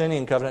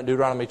Palestinian covenant,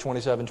 Deuteronomy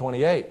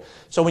 27:28.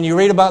 So when you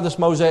read about this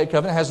Mosaic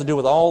covenant, it has to do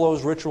with all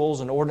those rituals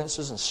and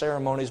ordinances and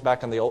ceremonies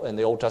back in the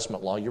Old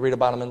Testament law. You read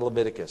about them in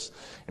Leviticus.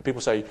 And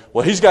people say,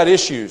 well, he's got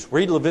issues.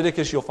 Read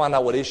Leviticus, you'll find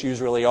out what issues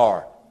really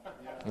are.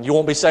 And you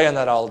won't be saying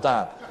that all the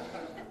time.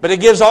 But it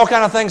gives all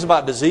kind of things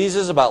about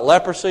diseases, about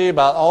leprosy,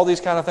 about all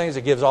these kind of things.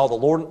 It gives all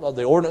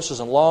the ordinances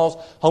and laws.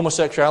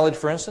 Homosexuality,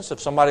 for instance, if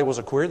somebody was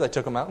a queer, they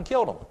took them out and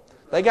killed them.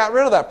 They got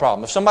rid of that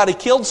problem. If somebody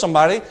killed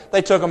somebody,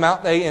 they took them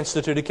out, they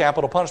instituted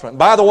capital punishment.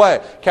 By the way,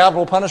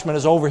 capital punishment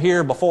is over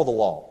here before the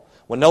law.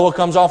 When Noah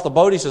comes off the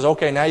boat, he says,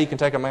 okay, now you can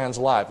take a man's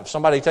life. If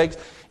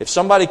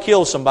somebody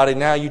kills somebody,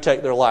 now you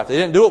take their life. They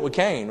didn't do it with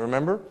Cain,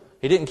 remember?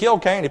 He didn't kill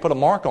Cain, he put a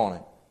mark on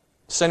it.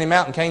 Sent him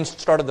out, and Cain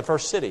started the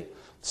first city.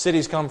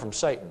 Cities come from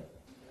Satan.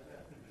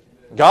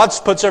 God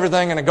puts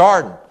everything in a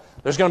garden.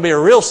 There's going to be a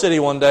real city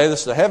one day.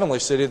 This is a heavenly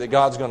city that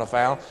God's going to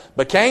found.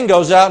 But Cain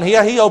goes out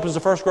and he opens the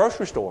first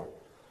grocery store.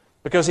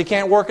 Because he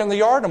can't work in the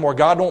yard anymore.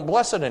 God won't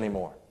bless it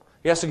anymore.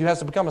 He has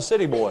to become a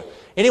city boy.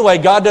 Anyway,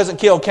 God doesn't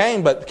kill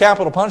Cain, but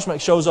capital punishment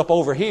shows up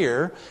over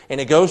here, and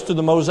it goes through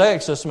the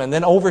Mosaic system. And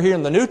then over here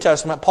in the New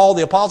Testament, Paul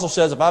the Apostle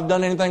says, if I've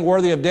done anything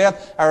worthy of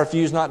death, I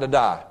refuse not to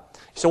die.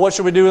 So what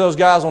should we do with those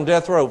guys on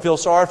death row? Feel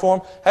sorry for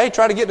them? Hey,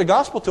 try to get the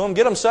gospel to them,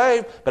 get them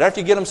saved. But after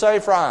you get them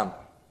saved, fry them.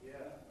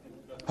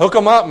 Hook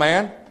them up,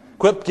 man.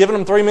 Quit giving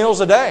them 3 meals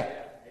a day.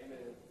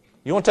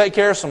 You want to take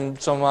care of some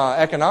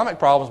economic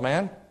problems,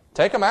 man?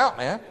 Take them out,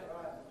 man.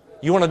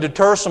 You want to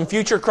deter some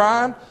future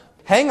crime?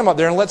 Hang them up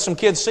there and let some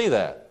kids see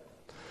that.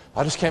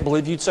 I just can't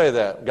believe you'd say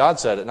that. God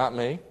said it, not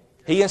me.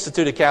 He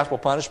instituted capital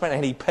punishment,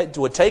 and He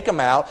would take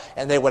them out,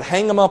 and they would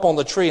hang them up on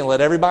the tree and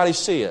let everybody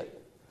see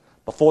it.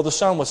 Before the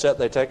sun was set,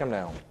 they'd take them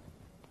down.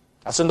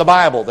 That's in the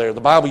Bible there.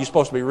 The Bible you're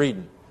supposed to be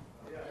reading.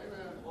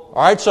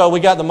 All right, so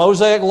we got the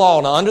Mosaic law.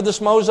 Now, under this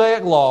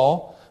Mosaic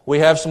law, we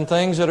have some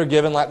things that are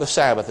given, like the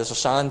Sabbath. It's a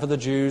sign for the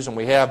Jews, and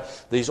we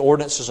have these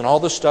ordinances and all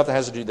this stuff that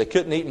has to do. They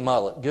couldn't eat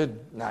mullet.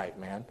 Good night,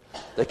 man.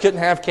 They couldn't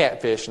have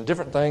catfish and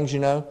different things,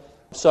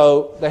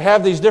 So they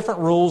have these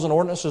different rules and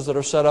ordinances that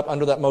are set up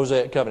under that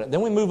Mosaic covenant.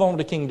 Then we move on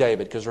to King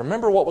David, because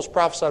remember what was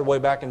prophesied way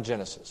back in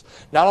Genesis.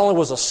 Not only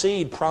was a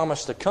seed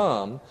promised to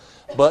come,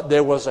 but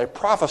there was a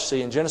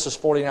prophecy in Genesis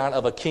 49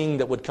 of a king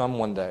that would come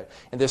one day.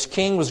 And this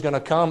king was going to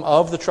come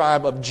of the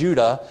tribe of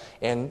Judah,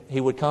 and he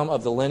would come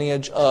of the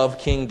lineage of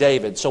King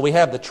David. So we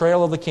have the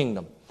trail of the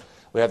kingdom.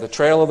 We have the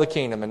trail of the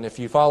kingdom. And if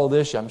you follow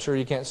this, I'm sure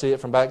you can't see it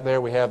from back there,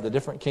 we have the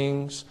different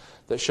kings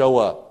that show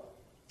up.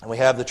 And we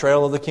have the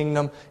trail of the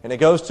kingdom, and it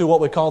goes to what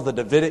we call the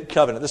Davidic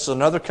covenant. This is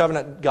another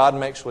covenant God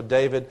makes with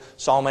David.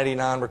 Psalm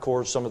 89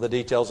 records some of the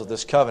details of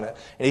this covenant.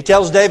 And He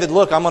tells David,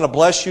 look, I'm going to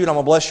bless you and I'm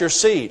going to bless your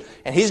seed.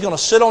 And he's going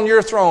to sit on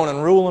your throne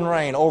and rule and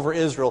reign over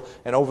Israel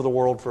and over the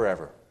world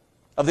forever.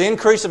 Of the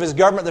increase of His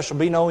government there shall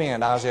be no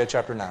end, Isaiah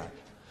chapter 9.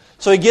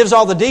 So He gives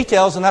all the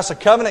details, and that's a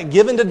covenant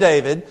given to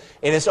David,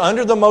 and it's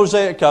under the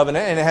Mosaic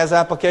covenant, and it has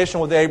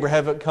application with the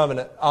Abrahamic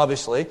covenant,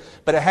 obviously,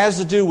 but it has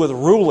to do with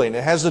ruling.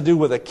 It has to do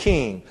with a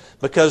king,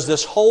 because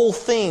this whole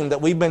theme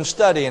that we've been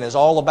studying is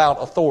all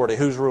about authority.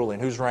 Who's ruling?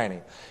 Who's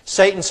reigning?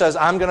 Satan says,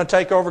 I'm going to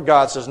take over.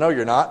 God says, no,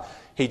 you're not.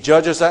 He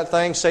judges that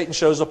thing. Satan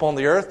shows up on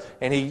the earth,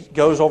 and he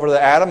goes over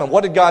to Adam. And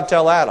what did God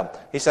tell Adam?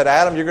 He said,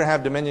 Adam, you're going to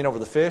have dominion over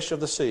the fish of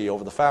the sea,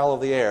 over the fowl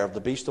of the air, of the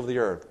beast of the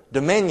earth.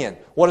 Dominion.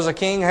 What does a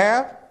king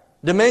have?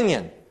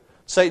 Dominion.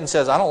 Satan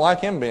says, I don't like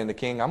him being the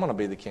king. I'm going to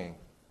be the king.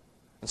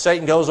 And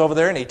Satan goes over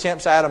there and he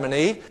tempts Adam and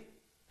Eve.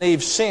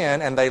 Eve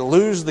sin, and they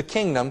lose the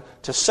kingdom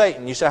to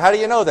Satan. You say, how do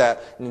you know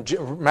that? In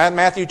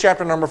Matthew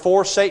chapter number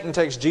 4, Satan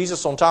takes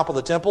Jesus on top of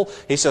the temple.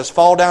 He says,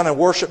 fall down and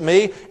worship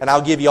me, and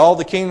I'll give you all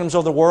the kingdoms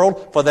of the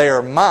world, for they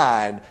are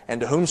mine,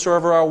 and to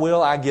whomsoever I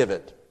will, I give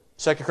it.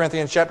 2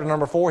 Corinthians chapter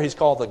number 4, he's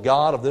called the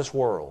God of this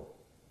world.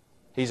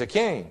 He's a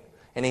king,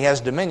 and he has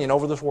dominion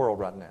over this world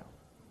right now.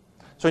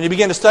 So when you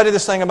begin to study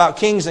this thing about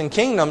kings and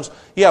kingdoms,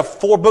 you have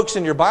 4 books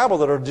in your Bible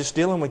that are just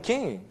dealing with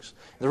kings.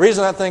 The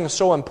reason that thing is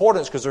so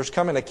important is because there's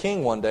coming a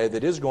king one day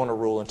that is going to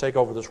rule and take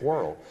over this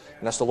world.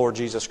 And that's the Lord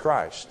Jesus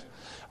Christ.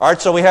 All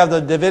right, so we have the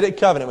Davidic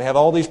covenant. We have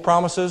all these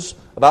promises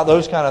about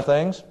those kind of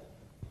things.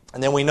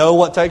 And then we know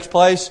what takes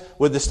place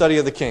with the study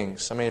of the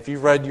kings. I mean, if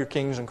you've read your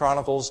Kings and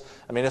Chronicles,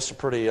 I mean, it's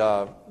pretty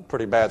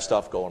bad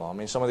stuff going on. I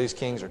mean, some of these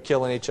kings are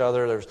killing each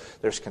other.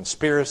 There's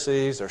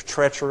conspiracies. There's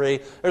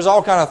treachery. There's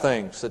all kind of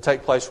things that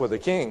take place with the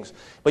kings.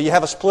 But you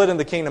have a split in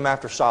the kingdom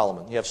after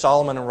Solomon. You have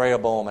Solomon and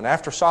Rehoboam. And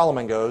after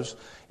Solomon goes,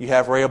 you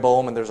have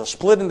Rehoboam. And there's a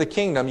split in the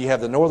kingdom. You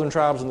have the northern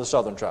tribes and the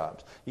southern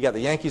tribes. You got the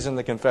Yankees and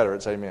the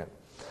Confederates. Amen.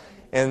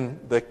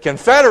 And the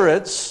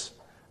Confederates,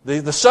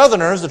 the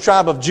Southerners, the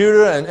tribe of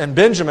Judah and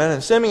Benjamin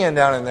and Simeon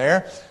down in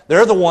there,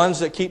 They're the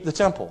ones that keep the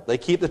temple. They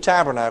keep the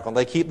tabernacle. And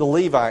they keep the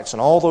Levites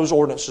and all those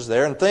ordinances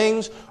there. And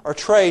things are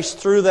traced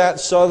through that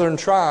southern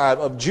tribe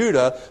of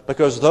Judah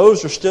because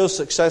those are still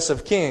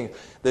successive kings.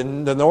 The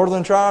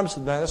northern tribes,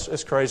 man,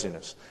 it's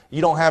craziness.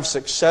 You don't have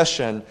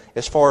succession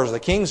as far as the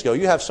kings go.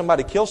 You have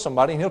somebody kill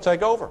somebody and he'll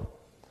take over.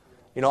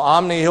 You know,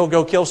 Omni, he'll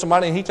go kill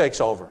somebody and he takes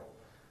over.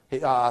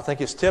 I think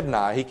it's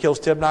Tibni. He kills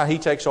Tibni, he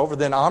takes over.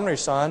 Then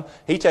Omni's son,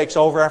 he takes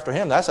over after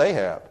him. That's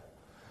Ahab.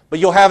 But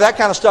you'll have that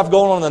kind of stuff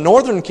going on in the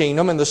northern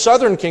kingdom. And the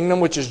southern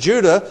kingdom, which is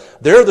Judah,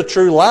 they're the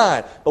true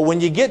line. But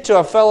when you get to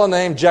a fellow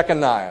named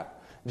Jeconiah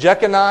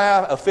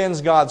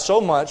offends God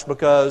so much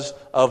because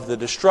of the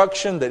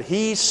destruction that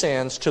he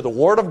sends to the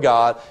Word of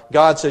God.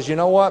 God says, you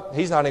know what?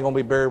 He's not even going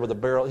to be buried with a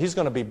barrel. He's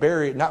going to be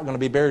buried, not going to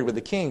be buried with the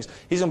kings.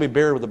 He's going to be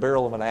buried with the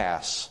barrel of an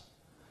ass.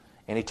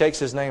 And he takes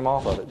his name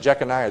off of it.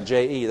 Jeconiah,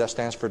 J-E, that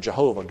stands for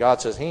Jehovah.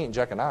 God says he ain't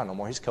Jeconiah no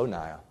more. He's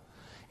Coniah.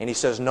 And he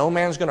says no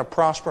man's going to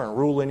prosper and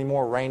rule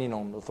anymore, reigning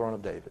on the throne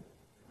of David.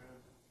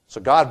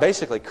 So God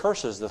basically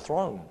curses the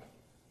throne.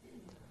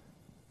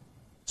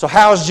 So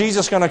how is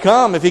Jesus going to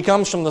come if he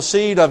comes from the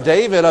seed of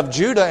David, of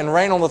Judah, and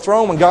reign on the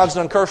throne when God's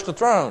done cursed the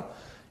throne?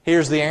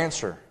 Here's the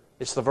answer.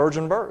 It's the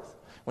virgin birth.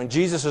 When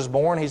Jesus is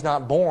born, he's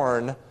not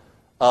born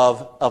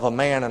of a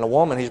man and a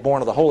woman. He's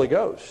born of the Holy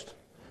Ghost.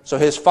 So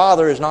his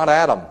father is not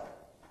Adam.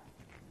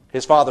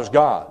 His father's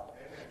God.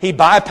 He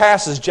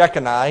bypasses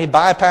Jeconiah. He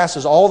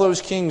bypasses all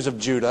those kings of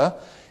Judah.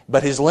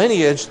 But his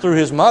lineage through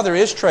his mother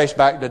is traced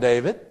back to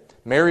David.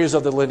 Mary is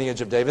of the lineage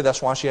of David.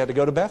 That's why she had to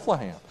go to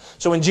Bethlehem.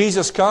 So when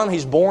Jesus comes,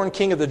 he's born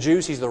King of the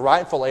Jews. He's the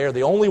rightful heir,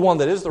 the only one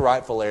that is the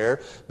rightful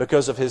heir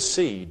because of his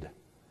seed.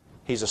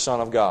 He's a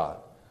son of God.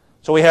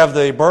 So we have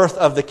the birth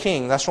of the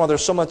king. That's why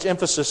there's so much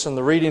emphasis in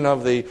the reading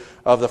of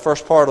the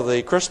first part of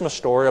the Christmas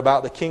story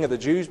about the King of the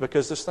Jews,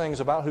 because this thing's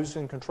about who's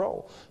in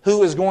control.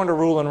 Who is going to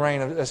rule and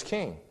reign as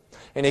king?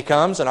 And he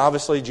comes, and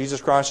obviously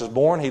Jesus Christ is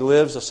born. He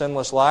lives a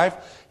sinless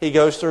life. He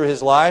goes through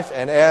his life,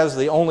 and as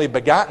the only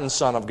begotten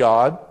Son of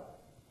God,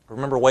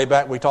 remember way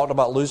back we talked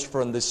about Lucifer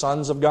and the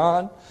sons of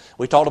God?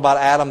 We talked about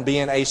Adam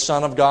being a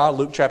son of God,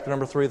 Luke chapter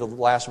number 3, the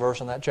last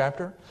verse in that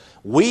chapter.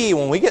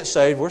 When we get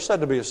saved, we're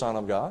said to be a son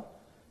of God.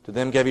 To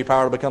them gave he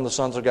power to become the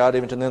sons of God,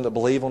 even to them that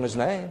believe on his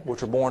name,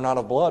 which were born not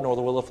of blood, nor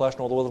the will of flesh,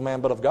 nor the will of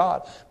man, but of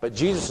God. But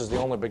Jesus is the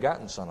only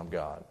begotten Son of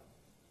God.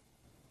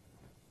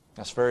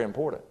 That's very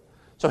important.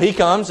 So he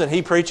comes and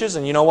he preaches,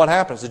 and you know what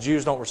happens. The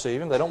Jews don't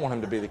receive him. They don't want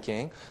him to be the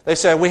king. They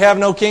say, we have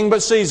no king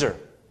but Caesar.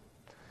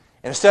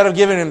 And instead of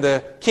giving him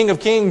the King of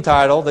Kings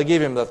title, they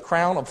give him the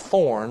crown of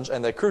thorns,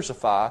 and they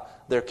crucify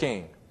their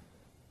king.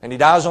 And he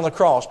dies on the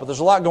cross, but there's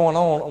a lot going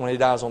on when he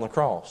dies on the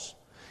cross.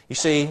 You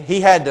see, he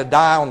had to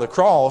die on the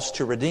cross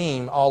to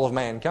redeem all of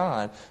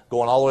mankind,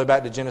 going all the way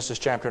back to Genesis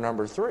chapter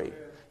number 3.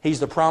 He's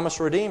the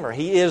promised Redeemer.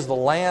 He is the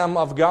Lamb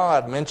of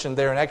God, mentioned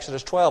there in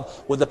Exodus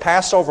 12, with the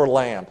Passover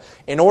lamb.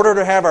 In order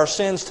to have our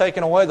sins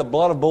taken away, the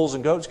blood of bulls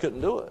and goats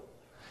couldn't do it.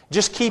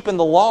 Just keeping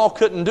the law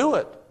couldn't do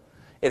it.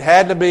 It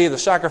had to be the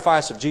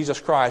sacrifice of Jesus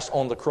Christ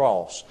on the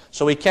cross.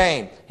 So he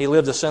came. He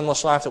lived a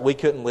sinless life that we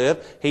couldn't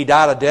live. He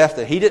died a death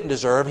that he didn't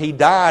deserve. He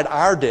died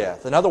our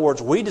death. In other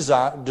words, we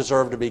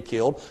deserve to be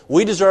killed.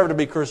 We deserve to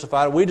be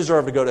crucified. We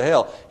deserve to go to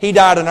hell. He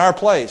died in our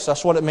place.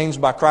 That's what it means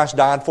by Christ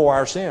died for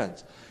our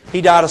sins. He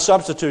died a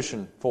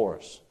substitution for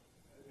us.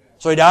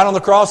 So he died on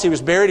the cross. He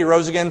was buried. He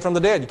rose again from the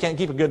dead. You can't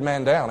keep a good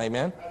man down.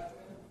 Amen?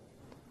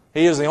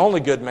 He is the only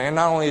good man.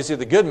 Not only is he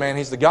the good man,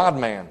 he's the God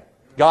man.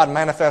 God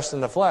manifest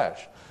in the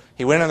flesh.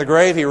 He went in the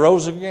grave, he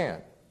rose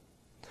again.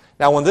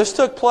 Now when this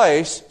took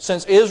place,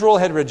 since Israel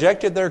had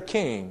rejected their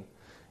king,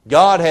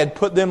 God had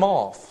put them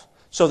off.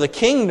 So the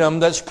kingdom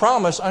that's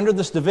promised under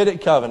this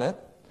Davidic covenant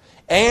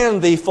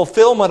and the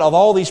fulfillment of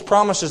all these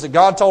promises that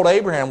God told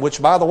Abraham, which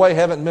by the way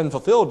haven't been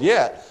fulfilled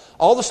yet,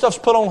 all the stuff's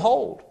put on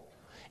hold.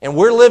 And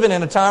we're living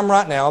in a time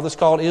right now that's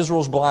called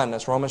Israel's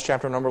blindness, Romans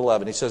chapter number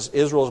 11. He says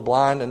Israel is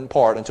blind in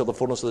part until the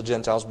fullness of the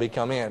Gentiles be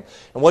come in.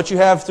 And what you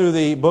have through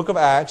the book of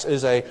Acts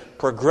is a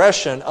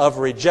progression of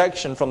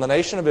rejection from the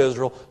nation of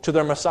Israel to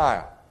their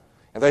Messiah.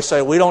 And they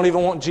say, we don't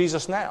even want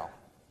Jesus now.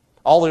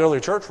 All the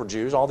early church were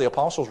Jews. All the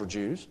apostles were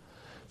Jews.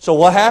 So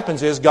what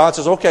happens is God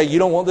says, okay, you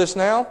don't want this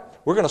now?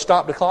 We're going to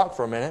stop the clock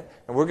for a minute,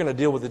 and we're going to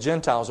deal with the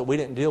Gentiles that we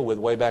didn't deal with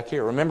way back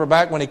here. Remember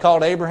back when he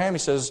called Abraham, he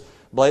says,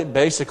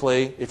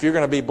 basically, if you're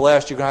going to be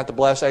blessed, you're going to have to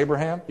bless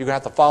Abraham. You're going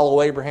to have to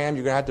follow Abraham.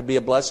 You're going to have to be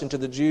a blessing to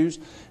the Jews.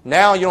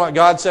 Now, you know what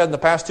God said in the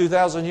past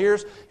 2,000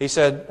 years? He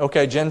said,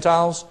 okay,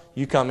 Gentiles,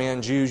 you come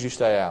in. Jews, you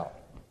stay out.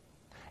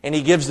 And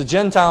he gives the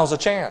Gentiles a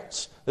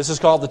chance. This is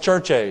called the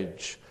church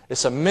age.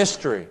 It's a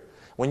mystery.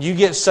 When you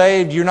get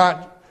saved, you're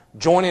not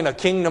joining a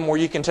kingdom where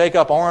you can take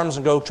up arms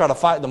and go try to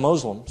fight the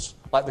Muslims,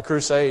 like the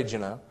Crusades, you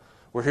know.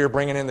 We're here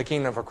bringing in the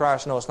kingdom for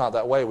Christ. No, it's not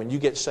that way. When you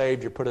get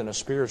saved, you're put in a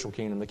spiritual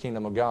kingdom, the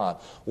kingdom of God.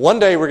 One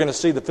day we're going to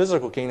see the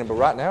physical kingdom, but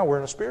right now we're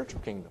in a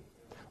spiritual kingdom.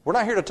 We're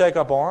not here to take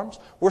up arms.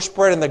 We're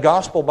spreading the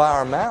gospel by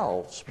our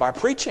mouths, by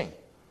preaching.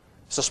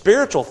 It's a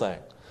spiritual thing.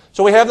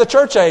 So we have the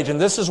church age, and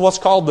this is what's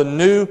called the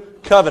new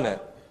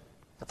covenant.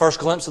 The first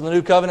glimpse of the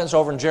new covenant is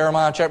over in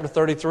Jeremiah chapter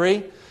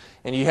 33.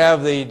 And you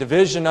have the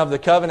division of the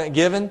covenant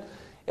given.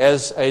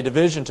 as a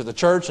division to the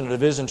church and a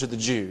division to the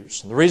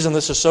Jews. And the reason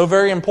this is so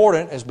very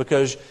important is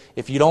because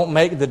if you don't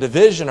make the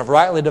division of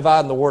rightly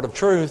dividing the word of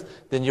truth,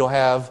 then you'll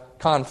have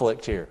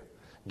conflict here.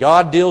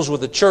 God deals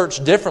with the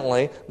church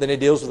differently than He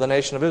deals with the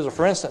nation of Israel.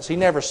 For instance, He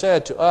never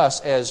said to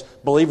us as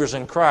believers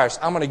in Christ,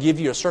 I'm going to give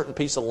you a certain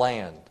piece of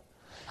land.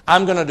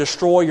 I'm going to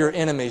destroy your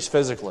enemies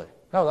physically.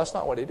 No, that's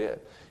not what He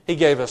did. He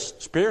gave us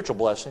spiritual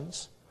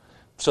blessings.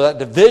 So that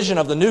division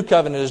of the new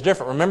covenant is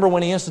different. Remember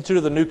when He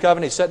instituted the new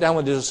covenant, He sat down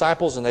with His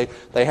disciples and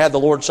they had the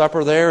Lord's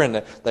Supper there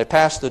and they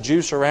passed the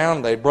juice around,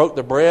 and they broke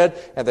the bread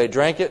and they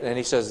drank it, and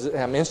He says,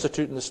 I'm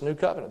instituting this new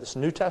covenant, this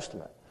New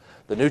Testament.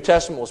 The New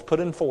Testament was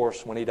put in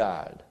force when He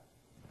died.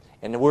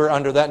 And we're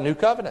under that new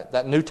covenant,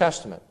 that New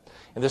Testament.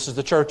 And this is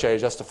the church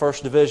age. That's the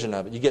first division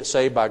of it. You get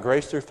saved by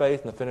grace through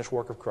faith in the finished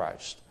work of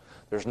Christ.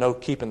 There's no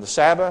keeping the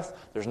Sabbath.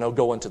 There's no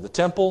going to the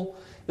temple.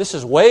 This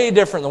is way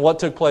different than what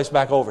took place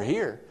back over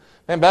here.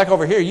 Man, back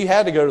over here, you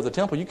had to go to the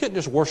temple. You couldn't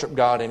just worship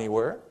God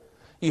anywhere.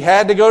 You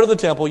had to go to the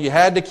temple. You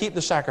had to keep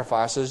the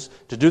sacrifices,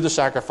 to do the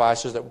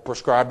sacrifices that were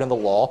prescribed in the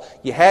law.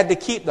 You had to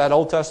keep that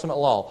Old Testament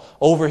law.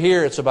 Over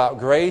here, it's about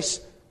grace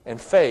and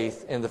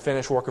faith in the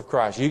finished work of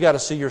Christ. You got to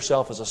see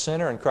yourself as a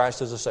sinner and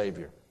Christ as a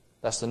Savior.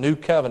 That's the new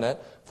covenant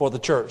for the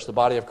church, the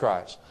body of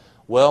Christ.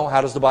 Well,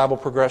 how does the Bible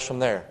progress from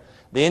there?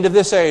 The end of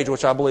this age,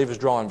 which I believe is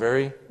drawing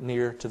very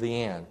near to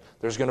the end,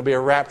 there's going to be a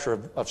rapture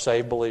of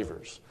saved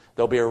believers.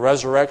 There'll be a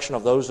resurrection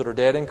of those that are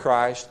dead in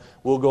Christ.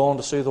 We'll go on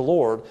to see the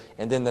Lord,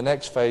 and then the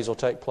next phase will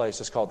take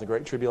place. It's called the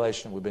Great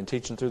Tribulation. We've been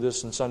teaching through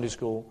this in Sunday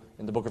school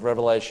in the book of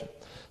Revelation.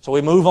 So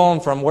we move on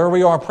from where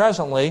we are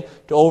presently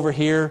to over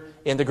here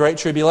in the Great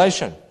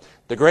Tribulation.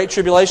 The Great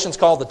Tribulation is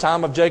called the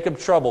time of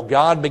Jacob's trouble.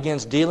 God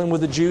begins dealing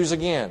with the Jews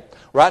again.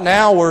 Right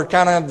now, we're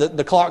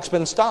the clock's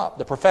been stopped.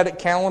 The prophetic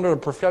calendar, the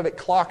prophetic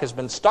clock has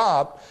been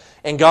stopped,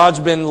 and God's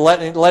been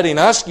letting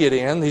us get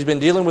in. He's been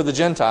dealing with the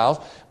Gentiles.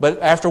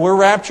 But after we're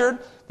raptured,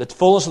 the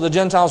fullness of the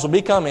Gentiles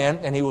will come in,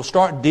 and He will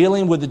start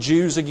dealing with the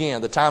Jews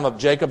again, the time of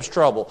Jacob's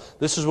trouble.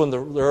 This is when the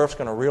earth's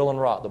going to reel and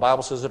rot. The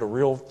Bible says it'll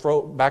reel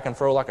back and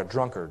fro like a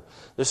drunkard.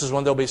 This is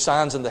when there'll be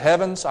signs in the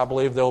heavens. I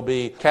believe there'll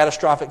be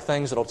catastrophic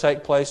things that'll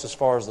take place as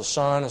far as the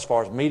sun, as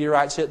far as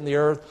meteorites hitting the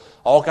earth.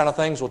 All kind of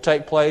things will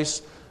take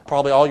place.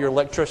 Probably all your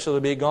electricity will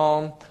be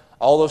gone.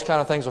 All those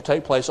kind of things will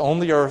take place on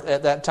the earth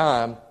at that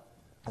time.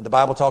 And the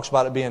Bible talks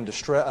about it being an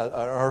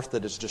earth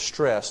that is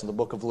distressed in the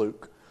book of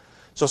Luke.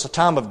 So it's a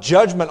time of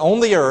judgment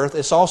on the earth.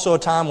 It's also a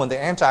time when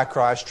the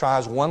Antichrist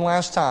tries one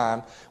last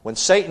time, when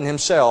Satan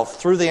himself,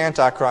 through the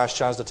Antichrist,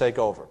 tries to take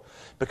over.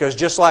 Because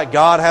just like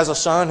God has a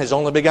son, His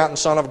only begotten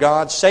Son of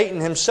God, Satan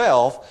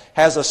himself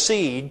has a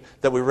seed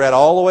that we read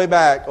all the way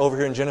back over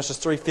here in Genesis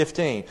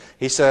 3:15.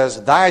 He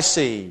says, thy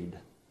seed,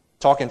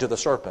 talking to the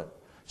serpent.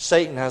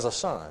 Satan has a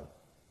son.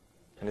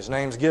 And his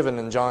name's given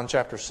in John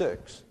chapter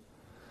 6.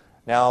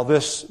 Now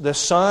this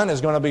son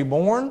is going to be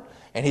born,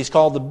 and he's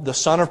called the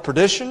son of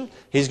perdition.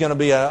 He's going to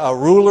be a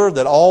ruler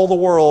that all the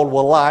world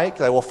will like.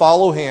 They will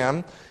follow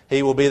him.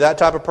 He will be that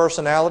type of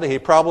personality. He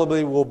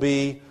probably will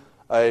be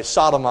a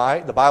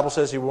sodomite. The Bible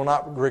says he will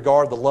not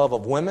regard the love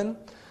of women,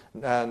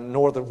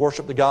 nor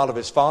worship the God of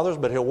his fathers,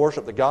 but he'll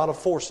worship the God of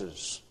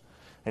forces.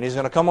 And he's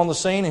going to come on the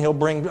scene, and he'll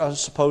bring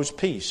supposed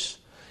peace.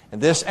 And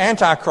this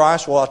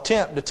Antichrist will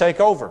attempt to take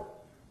over.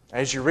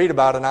 As you read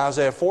about in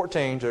Isaiah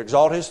 14, to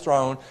exalt his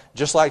throne,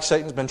 just like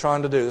Satan's been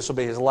trying to do. This will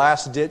be his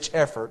last-ditch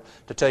effort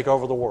to take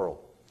over the world.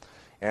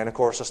 And, of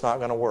course, it's not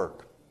going to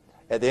work.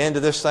 At the end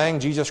of this thing,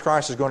 Jesus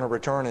Christ is going to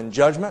return in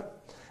judgment.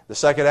 The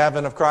second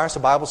advent of Christ,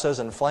 the Bible says,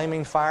 in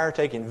flaming fire,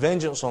 taking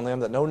vengeance on them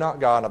that know not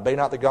God and obey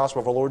not the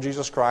gospel of our Lord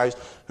Jesus Christ,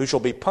 who shall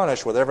be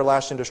punished with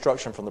everlasting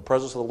destruction from the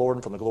presence of the Lord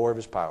and from the glory of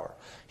His power.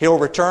 He'll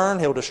return.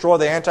 He'll destroy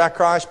the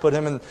Antichrist, put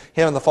him and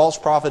the false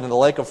prophet in the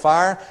lake of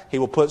fire. He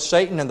will put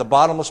Satan in the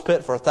bottomless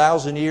pit for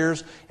 1,000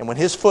 years. And when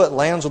his foot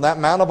lands on that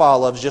Mount of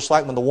Olives, just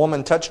like when the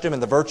woman touched him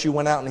and the virtue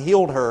went out and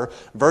healed her,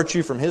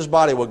 virtue from his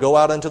body will go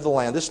out into the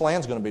land. This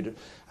land's going to be...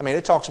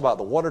 it talks about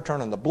the water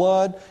turning to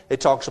blood. It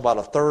talks about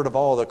a third of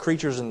all the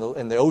creatures in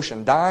the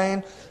ocean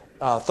dying,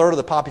 a third of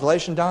the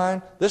population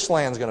dying. This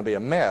land's going to be a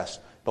mess.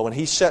 But when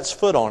he sets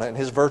foot on it and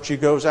his virtue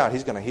goes out,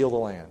 he's going to heal the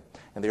land.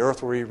 And the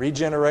earth will be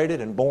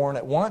regenerated and born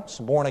at once,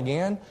 born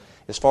again.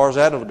 As far as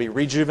that, it'll be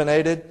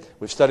rejuvenated.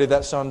 We've studied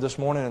that some this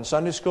morning in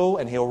Sunday school,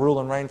 and he'll rule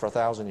and reign for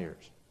 1,000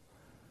 years.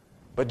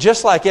 But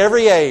just like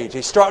every age,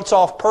 he starts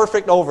off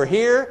perfect over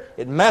here.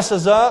 It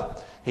messes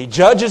up. He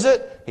judges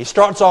it. He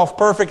starts off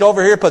perfect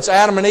over here, puts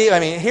Adam and Eve.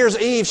 Here's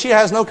Eve. She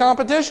has no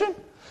competition.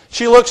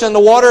 She looks in the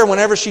water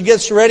whenever she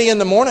gets ready in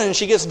the morning and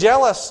she gets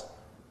jealous.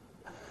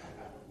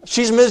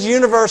 She's Ms.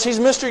 Universe. He's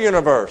Mr.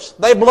 Universe.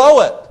 They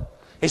blow it.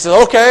 He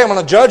says, okay, I'm going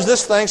to judge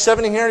this thing.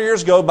 1,700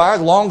 years go by,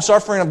 long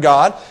suffering of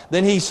God.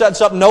 Then he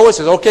sets up Noah,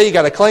 says, okay, you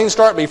got a clean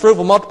start, be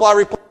fruitful, multiply,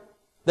 replenish.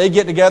 They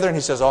get together and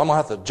he says, I'm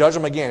going to have to judge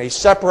them again. He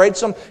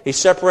separates them. He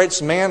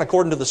separates man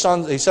according to the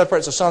sons. He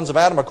separates the sons of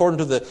Adam according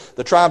to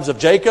the tribes of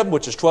Jacob,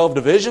 which is 12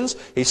 divisions.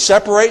 He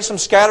separates them,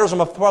 scatters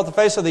them apart the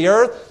face of the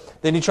earth.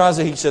 Then he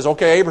says,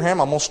 okay,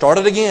 Abraham, I'm going to start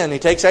it again. He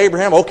takes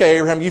Abraham, okay,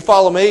 Abraham, you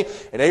follow me.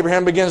 And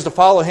Abraham begins to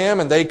follow him,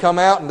 and they come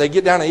out, and they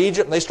get down to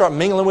Egypt, and they start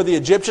mingling with the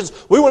Egyptians.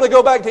 We want to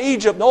go back to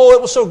Egypt. Oh,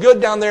 it was so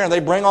good down there. And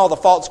they bring all the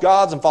false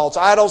gods and false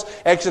idols.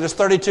 Exodus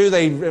 32,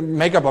 they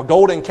make up a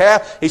golden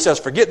calf. He says,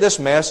 forget this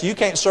mess. You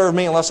can't serve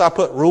me unless I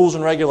put rules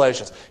and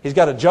regulations. He's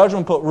got a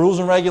judgment, put rules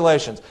and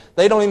regulations.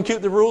 They don't even keep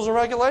the rules and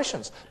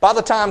regulations. By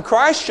the time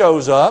Christ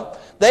shows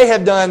up, they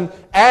have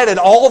added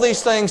all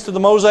these things to the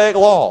Mosaic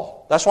Law.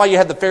 That's why you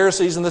had the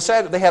Pharisees and the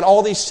Sadducees. They had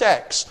all these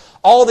sects,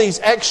 all these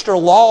extra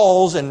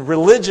laws and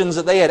religions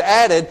that they had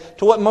added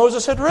to what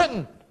Moses had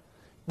written.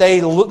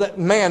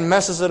 Man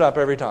messes it up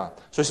every time.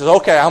 So he says,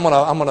 okay, I'm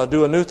going to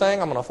do a new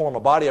thing. I'm going to form a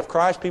body of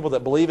Christ, people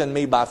that believe in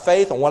me by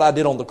faith and what I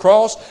did on the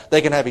cross.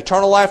 They can have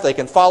eternal life. They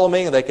can follow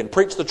me, and they can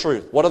preach the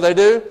truth. What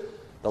do?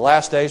 The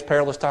last days,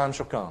 perilous times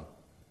shall come.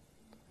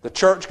 The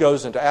church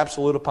goes into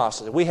absolute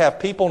apostasy. We have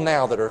people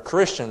now that are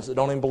Christians that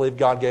don't even believe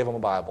God gave them a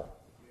Bible.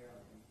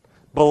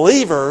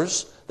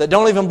 Believers that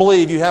don't even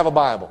believe you have a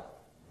Bible.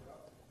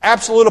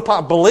 Absolute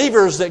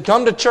believers that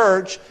come to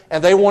church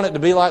and they want it to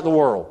be like the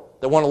world.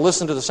 They want to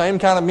listen to the same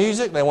kind of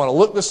music. They want to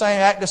look the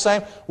same, act the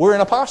same. We're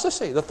in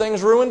apostasy. The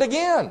thing's ruined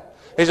again.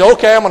 He says,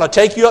 okay, I'm going to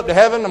take you up to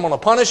heaven. I'm going to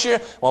punish you.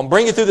 I'm going to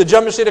bring you through the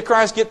judgment seat of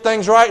Christ, get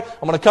things right.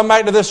 I'm going to come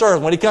back to this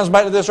earth. When he comes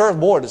back to this earth,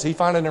 boy, does he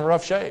find it in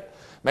rough shape.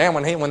 Man,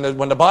 when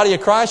the body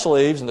of Christ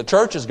leaves and the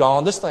church is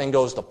gone, this thing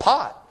goes to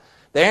pot.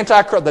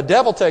 The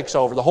devil takes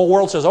over. The whole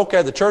world says,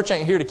 okay, the church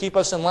ain't here to keep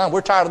us in line.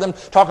 We're tired of them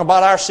talking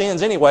about our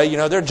sins anyway.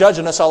 They're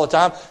judging us all the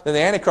time. Then the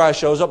Antichrist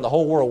shows up and the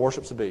whole world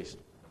worships the beast.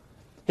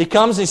 He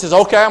comes and he says,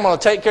 okay, I'm going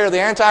to take care of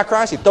the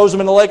Antichrist. He throws them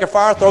in the lake of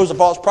fire, throws the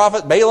false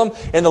prophet, Balaam,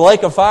 in the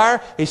lake of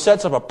fire. He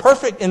sets up a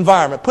perfect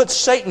environment, puts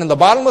Satan in the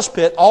bottomless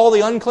pit. All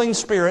the unclean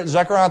spirits,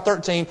 Zechariah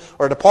 13,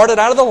 are departed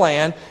out of the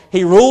land.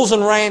 He rules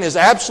and reigns as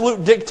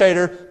absolute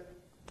dictator,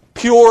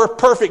 pure,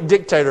 perfect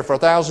dictator for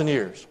 1,000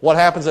 years. What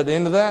happens at the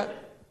end of that?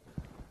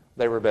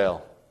 They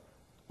rebel.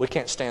 We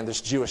can't stand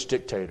this Jewish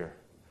dictator.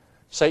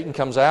 Satan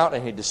comes out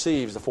and he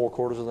deceives the four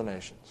quarters of the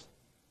nations.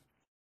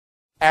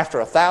 After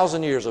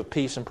 1,000 years of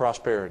peace and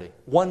prosperity,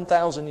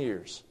 1,000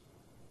 years.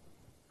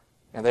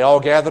 And they all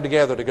gather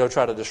together to go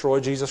try to destroy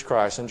Jesus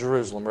Christ in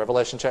Jerusalem.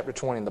 Revelation chapter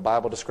 20, and the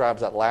Bible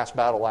describes that last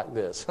battle like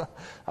this.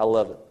 I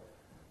love it.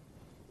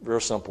 Real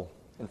simple.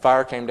 And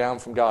fire came down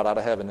from God out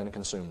of heaven and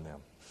consumed them.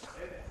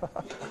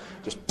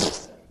 Just,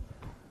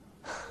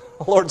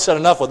 the Lord said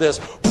enough with this.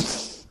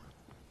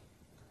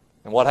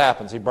 And what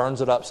happens? He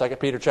burns it up. 2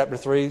 Peter chapter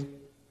 3,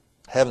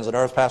 heavens and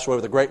earth pass away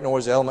with a great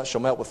noise. The elements shall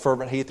melt with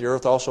fervent heat. The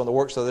earth also and the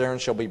works therein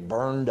shall be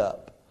burned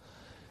up.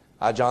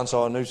 I, John,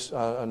 saw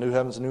a new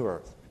heavens and new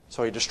earth.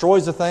 So he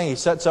destroys the thing. He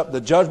sets up the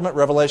judgment.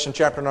 Revelation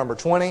chapter number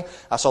 20.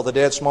 I saw the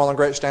dead, small and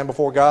great, stand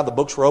before God. The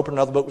books were opened.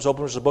 Another book was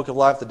opened, which is the book of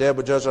life. The dead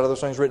were judged out of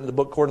those things written in the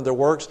book according to their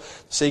works.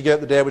 The sea gave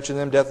up the dead which in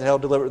them, death and hell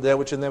delivered the dead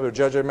which in them, were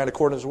judged every man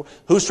according to his works.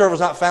 Whosoever was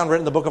not found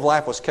written in the book of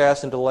life was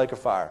cast into the lake of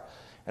fire.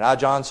 And I,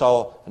 John,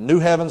 saw a new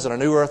heavens and a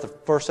new earth. The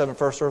first heaven and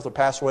first earth were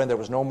passed away, and there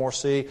was no more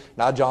sea.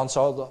 And I, John,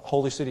 saw the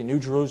holy city, New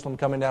Jerusalem,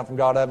 coming down from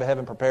God out of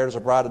heaven, prepared as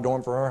a bride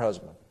adorned for her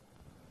husband.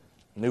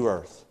 New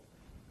earth.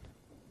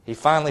 He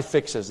finally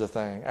fixes the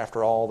thing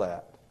after all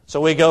that.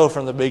 So we go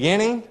from the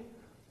beginning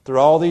through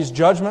all these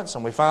judgments,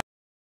 and we find